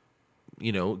would,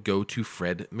 go to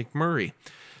Fred MacMurray.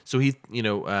 So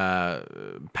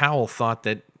Powell thought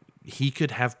that he could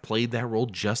have played that role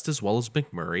just as well as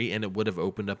MacMurray, and it would have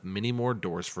opened up many more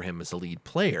doors for him as a lead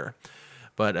player.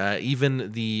 But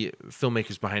even the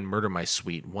filmmakers behind Murder My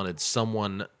Sweet wanted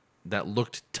someone that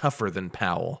looked tougher than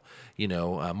Powell,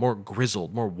 more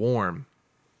grizzled, more warm.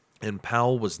 And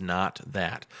Powell was not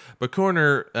that. But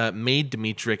Curner made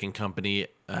Dmytryk and company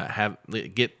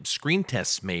get screen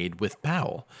tests made with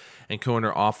Powell. And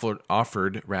Curner offered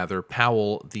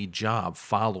Powell the job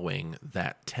following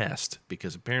that test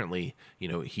because apparently,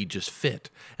 he just fit.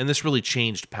 And this really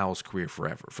changed Powell's career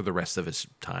forever for the rest of his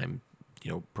time,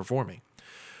 performing.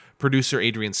 Producer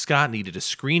Adrian Scott needed a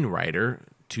screenwriter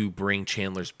to bring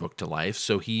Chandler's book to life,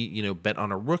 so he, bet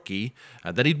on a rookie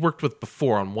that he'd worked with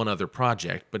before on one other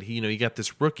project, but he got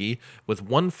this rookie with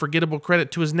one forgettable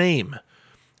credit to his name,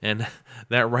 and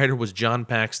that writer was John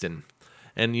Paxton.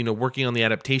 And, working on the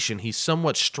adaptation, he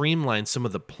somewhat streamlined some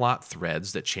of the plot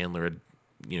threads that Chandler had,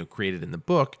 created in the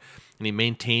book, and he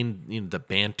maintained the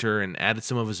banter and added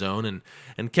some of his own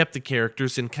and kept the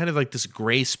characters in kind of like this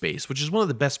gray space, which is one of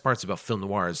the best parts about film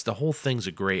noir is the whole thing's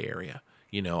a gray area.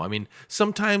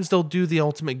 Sometimes they'll do the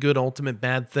ultimate good, ultimate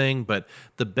bad thing, but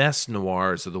the best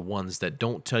noirs are the ones that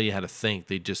don't tell you how to think,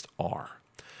 they just are.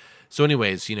 So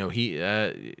anyways,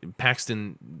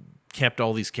 Paxton kept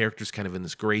all these characters kind of in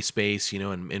this gray space,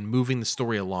 and moving the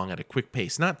story along at a quick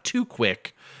pace. Not too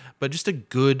quick, but just a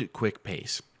good, quick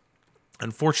pace.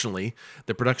 Unfortunately,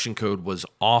 the production code was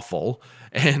awful,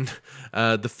 and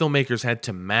the filmmakers had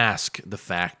to mask the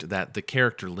fact that the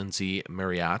character Lindsay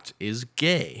Marriott is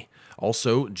gay.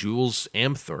 Also, Jules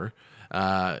Amthor,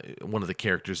 one of the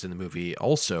characters in the movie,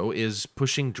 also is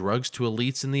pushing drugs to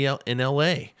elites in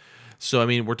L.A. So, I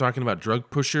mean, we're talking about drug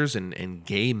pushers and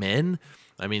gay men.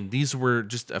 I mean, these were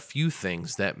just a few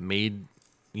things that made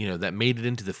it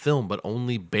into the film, but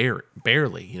only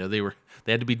barely.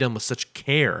 They had to be done with such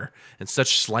care and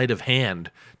such sleight of hand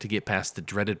to get past the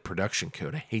dreaded production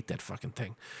code. I hate that fucking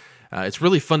thing. It's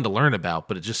really fun to learn about,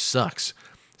 but it just sucks.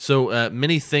 So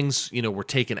many things, were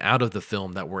taken out of the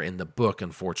film that were in the book,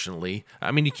 unfortunately.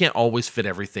 I mean, you can't always fit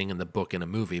everything in the book in a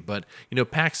movie, but,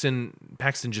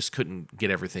 Paxton just couldn't get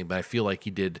everything, but I feel like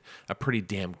he did a pretty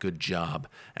damn good job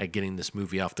at getting this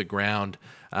movie off the ground.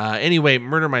 Anyway,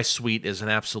 Murder My Sweet is an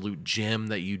absolute gem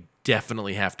that you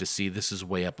definitely have to see. This is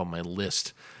way up on my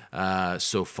list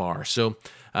so far. So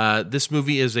this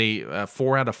movie is a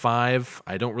 4 out of 5.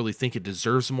 I don't really think it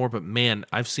deserves more, but man,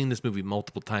 I've seen this movie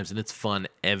multiple times and it's fun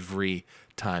every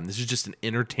time. This is just an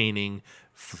entertaining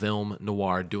film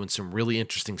noir doing some really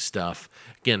interesting stuff.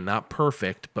 Again, not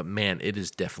perfect, but man, it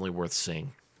is definitely worth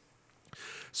seeing.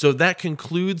 So that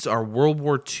concludes our World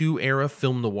War II era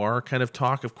film noir kind of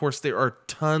talk. Of course, there are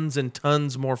tons and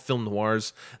tons more film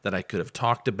noirs that I could have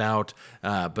talked about,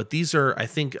 but these are, I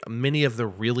think, many of the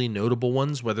really notable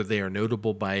ones, whether they are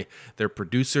notable by their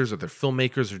producers or their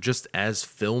filmmakers or just as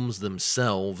films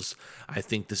themselves. I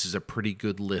think this is a pretty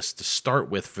good list to start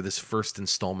with for this first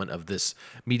installment of this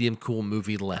Medium Cool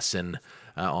movie lesson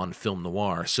on film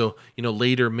noir. So,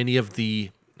 later, many of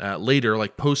the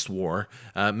like post-war,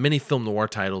 many film noir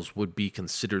titles would be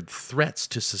considered threats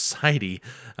to society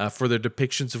for their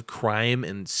depictions of crime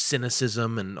and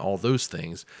cynicism and all those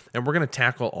things. And we're going to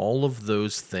tackle all of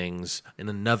those things in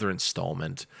another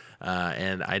installment.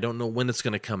 And I don't know when it's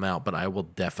going to come out, but I will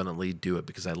definitely do it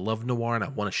because I love noir and I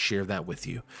want to share that with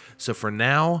you. So for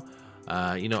now,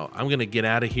 I'm going to get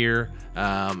out of here,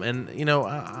 and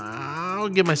I'll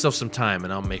give myself some time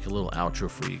and I'll make a little outro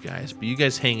for you guys, but you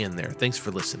guys hang in there. Thanks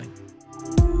for listening.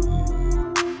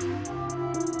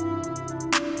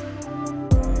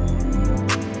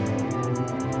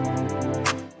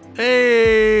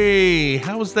 Hey,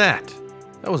 how was that?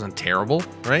 That wasn't terrible,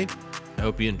 right? I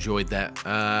hope you enjoyed that.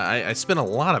 I spent a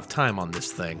lot of time on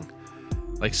this thing,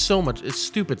 like so much. It's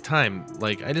stupid time.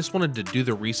 Like I just wanted to do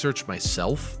the research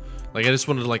myself. Like, I just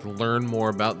wanted to, learn more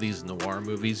about these noir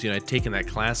movies. I'd taken that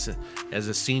class as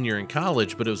a senior in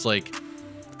college, but it was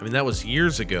that was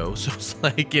years ago. So it's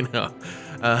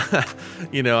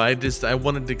I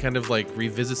wanted to kind of,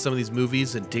 revisit some of these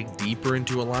movies and dig deeper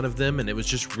into a lot of them, and it was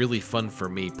just really fun for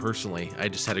me personally. I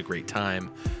just had a great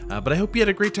time. But I hope you had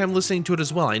a great time listening to it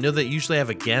as well. I know that usually I have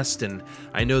a guest, and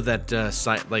I know that,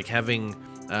 having,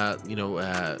 a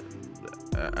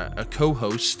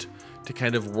co-host to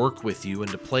kind of work with you and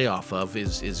to play off of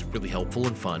is really helpful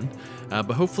and fun.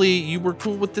 But hopefully you were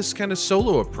cool with this kind of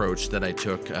solo approach that I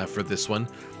took for this one.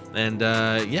 And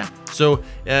so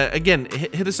again,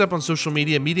 hit us up on social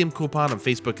media, Medium Cool Pod on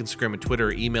Facebook, Instagram, and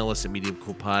Twitter. Email us at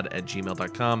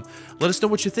mediumcoolpod@gmail.com. Let us know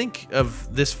what you think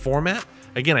of this format.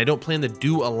 Again, I don't plan to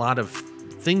do a lot of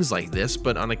things like this,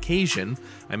 but on occasion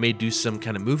I may do some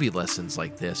kind of movie lessons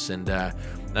like this, and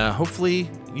hopefully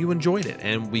you enjoyed it.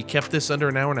 And we kept this under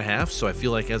an hour and a half, so I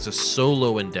feel like as a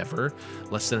solo endeavor,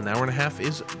 less than an hour and a half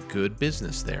is good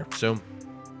business there. So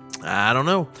I don't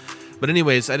know, but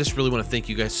anyways, I just really want to thank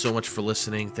you guys so much for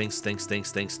listening. Thanks.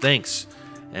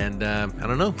 And I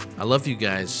don't know, I love you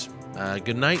guys.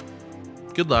 Good night,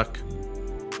 good luck,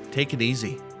 take it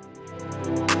easy.